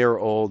even when they are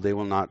old, they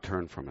will not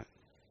turn from it.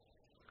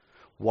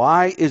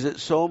 Why is it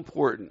so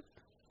important,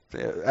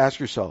 ask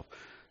yourself,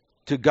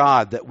 to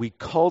God that we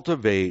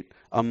cultivate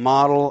a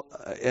model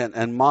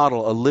and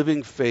model a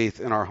living faith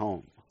in our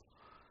home?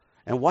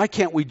 And why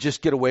can't we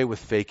just get away with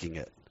faking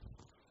it?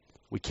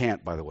 We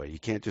can't, by the way. You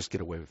can't just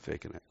get away with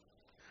faking it.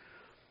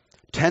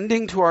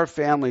 Tending to our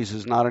families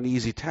is not an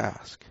easy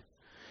task.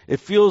 It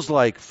feels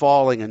like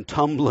falling and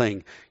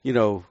tumbling,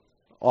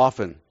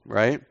 often,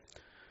 right?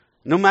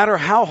 No matter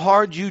how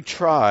hard you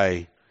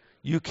try,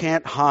 you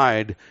can't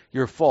hide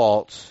your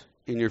faults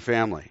in your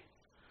family.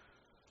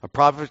 A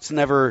prophet's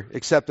never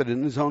accepted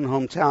in his own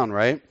hometown,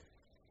 right?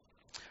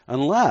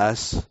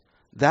 Unless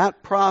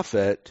that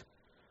prophet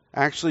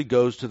actually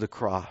goes to the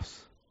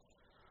cross,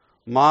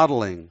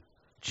 modeling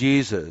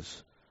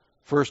Jesus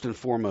first and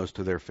foremost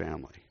to their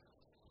family.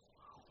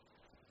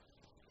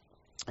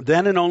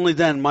 Then and only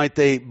then might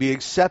they be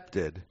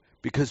accepted,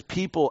 because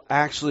people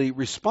actually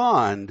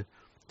respond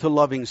to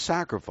loving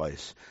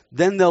sacrifice.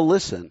 Then they'll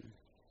listen.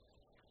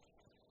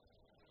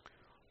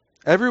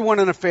 Everyone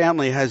in a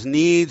family has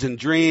needs and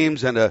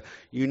dreams and a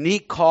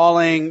unique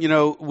calling,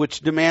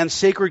 which demands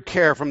sacred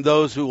care from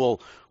those who will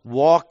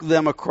walk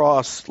them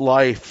across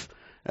life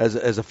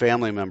as a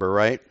family member,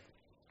 right?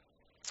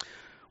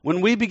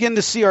 When we begin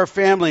to see our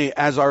family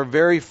as our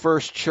very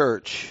first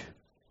church,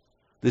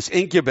 this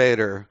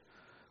incubator,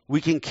 we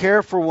can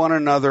care for one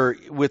another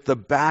with the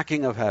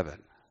backing of heaven.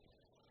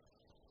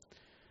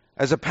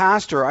 As a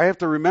pastor, I have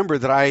to remember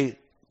that I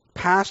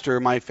pastor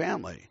my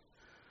family.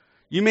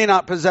 You may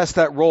not possess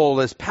that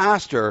role as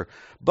pastor,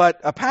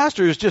 but a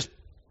pastor is just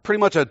pretty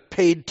much a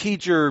paid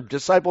teacher,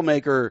 disciple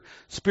maker,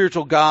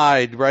 spiritual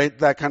guide, right?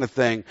 That kind of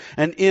thing.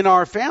 And in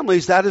our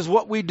families, that is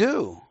what we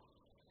do.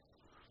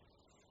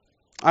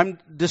 I'm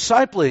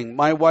discipling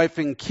my wife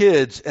and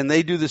kids, and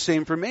they do the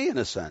same for me in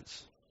a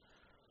sense.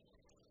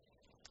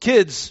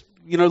 Kids,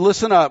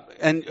 listen up,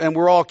 and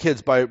we're all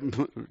kids by,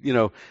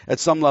 at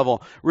some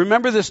level.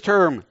 Remember this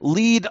term,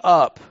 lead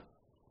up.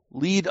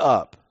 Lead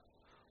up,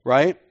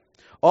 right?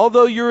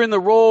 Although you're in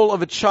the role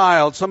of a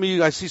child, some of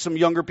you, I see some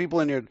younger people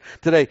in here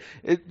today,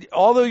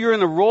 although you're in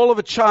the role of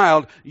a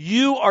child,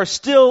 you are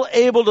still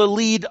able to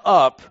lead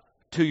up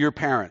to your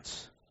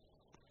parents.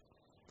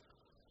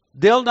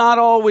 They'll not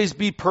always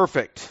be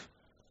perfect.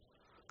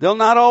 They'll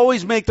not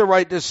always make the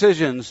right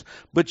decisions,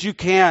 but you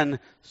can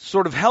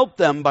sort of help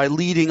them by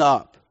leading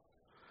up.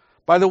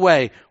 By the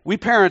way, we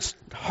parents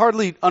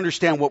hardly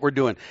understand what we're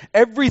doing.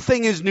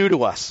 Everything is new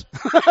to us,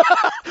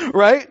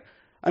 right?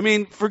 I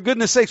mean, for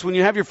goodness sakes, when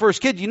you have your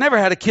first kid, you never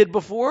had a kid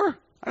before.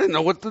 I didn't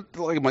know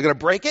am I going to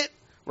break it?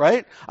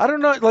 Right? I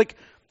don't know.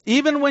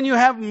 Even when you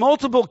have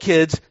multiple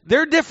kids,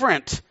 they're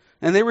different.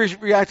 And they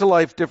react to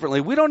life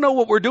differently. We don't know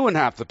what we're doing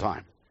half the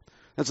time.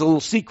 That's a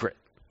little secret.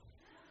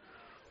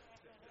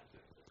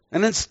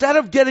 And instead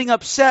of getting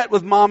upset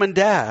with mom and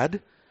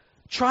dad,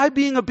 try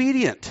being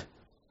obedient.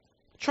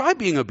 Try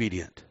being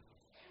obedient.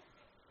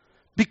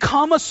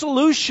 Become a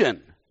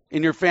solution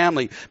in your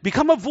family.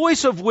 Become a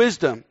voice of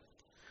wisdom.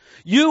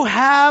 You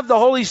have the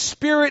Holy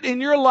Spirit in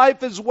your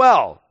life as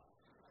well.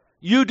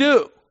 You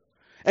do.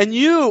 And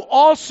you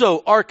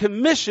also are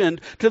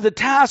commissioned to the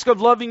task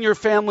of loving your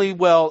family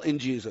well in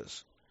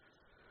Jesus.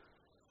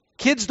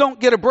 Kids don't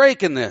get a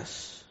break in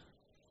this.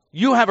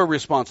 You have a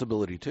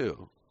responsibility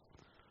too.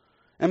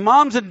 And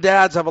moms and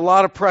dads have a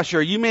lot of pressure.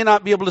 You may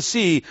not be able to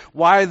see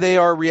why they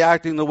are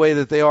reacting the way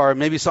that they are.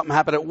 Maybe something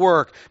happened at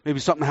work. Maybe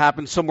something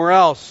happened somewhere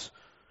else.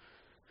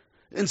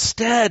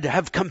 Instead,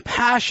 have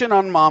compassion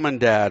on mom and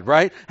dad,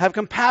 right? Have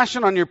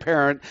compassion on your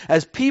parent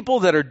as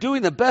people that are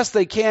doing the best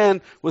they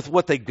can with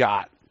what they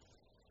got.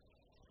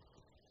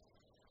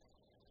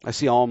 I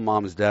see all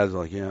moms and dads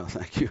like, yeah,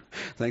 thank you.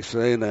 Thanks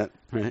for saying that,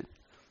 right?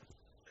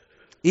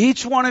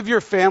 Each one of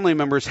your family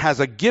members has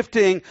a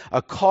gifting,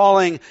 a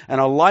calling, and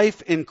a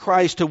life in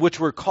Christ to which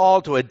we're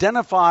called to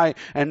identify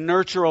and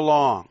nurture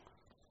along.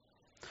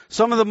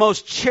 Some of the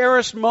most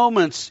cherished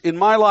moments in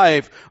my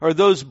life are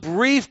those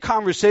brief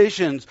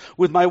conversations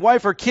with my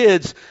wife or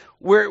kids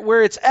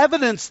where it's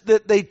evidence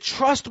that they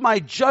trust my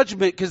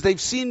judgment because they've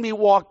seen me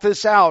walk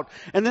this out.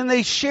 And then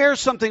they share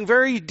something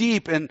very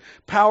deep and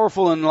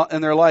powerful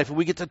in their life, and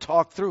we get to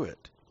talk through it.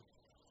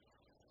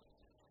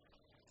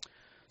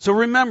 So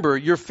remember,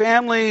 your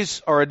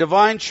families are a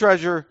divine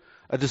treasure,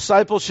 a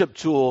discipleship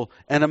tool,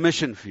 and a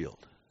mission field.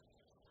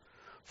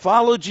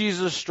 Follow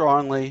Jesus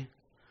strongly.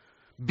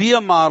 Be a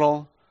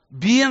model.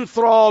 Be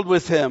enthralled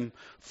with him.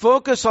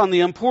 Focus on the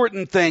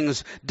important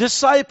things.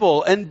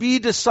 Disciple and be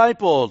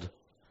discipled.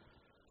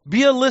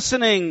 Be a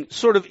listening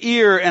sort of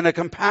ear and a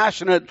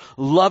compassionate,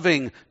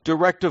 loving,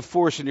 directive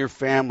force in your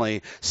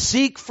family.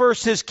 Seek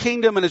first his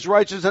kingdom and his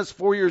righteousness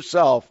for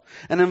yourself,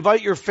 and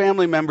invite your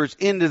family members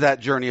into that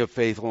journey of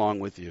faith along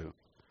with you.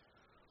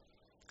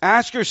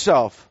 Ask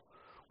yourself,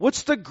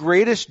 what's the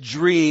greatest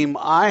dream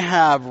I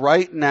have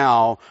right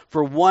now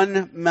for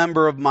one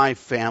member of my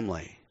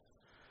family?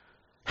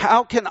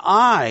 How can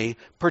I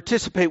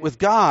participate with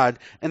God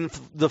in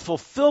the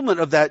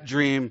fulfillment of that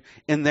dream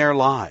in their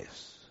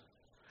lives?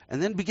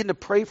 And then begin to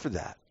pray for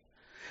that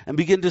and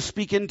begin to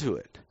speak into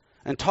it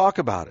and talk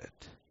about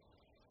it.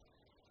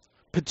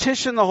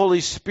 Petition the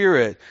Holy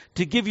Spirit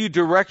to give you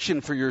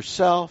direction for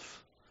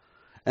yourself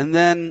and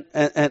then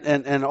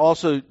and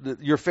also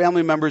your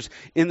family members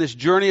in this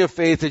journey of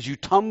faith as you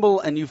tumble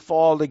and you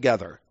fall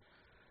together.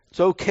 It's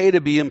okay to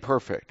be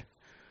imperfect.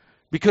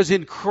 Because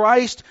in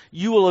Christ,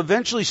 you will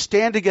eventually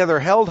stand together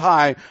held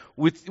high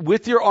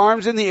with your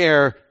arms in the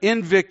air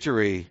in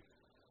victory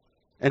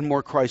and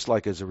more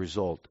Christ-like as a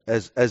result,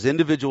 as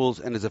individuals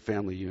and as a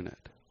family unit.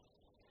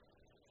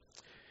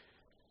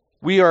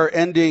 We are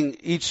ending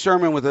each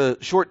sermon with a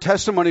short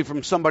testimony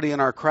from somebody in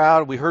our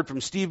crowd. We heard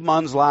from Steve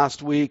Munns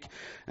last week,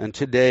 and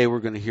today we're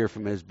going to hear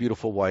from his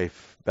beautiful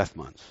wife, Beth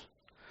Munns.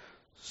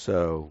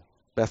 So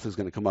Beth is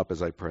going to come up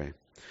as I pray.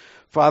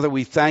 Father,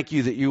 we thank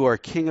you that you are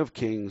King of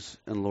Kings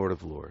and Lord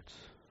of Lords,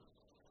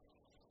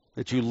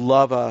 that you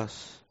love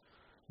us,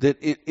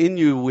 that in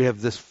you we have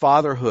this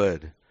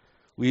fatherhood.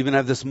 We even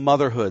have this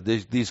motherhood,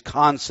 these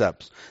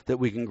concepts that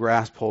we can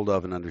grasp hold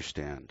of and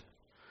understand.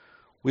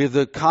 We have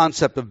the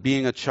concept of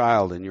being a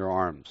child in your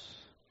arms.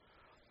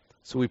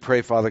 So we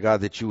pray, Father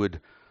God, that you would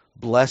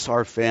bless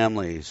our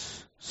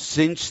families,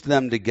 cinch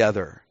them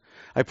together.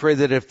 I pray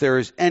that if there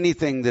is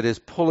anything that is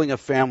pulling a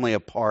family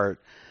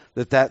apart,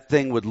 that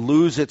thing would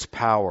lose its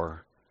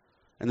power,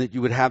 and that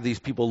you would have these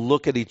people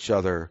look at each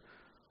other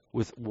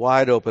with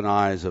wide open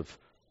eyes of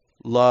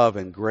love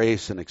and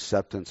grace and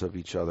acceptance of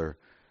each other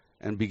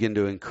and begin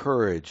to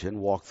encourage and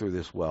walk through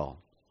this well.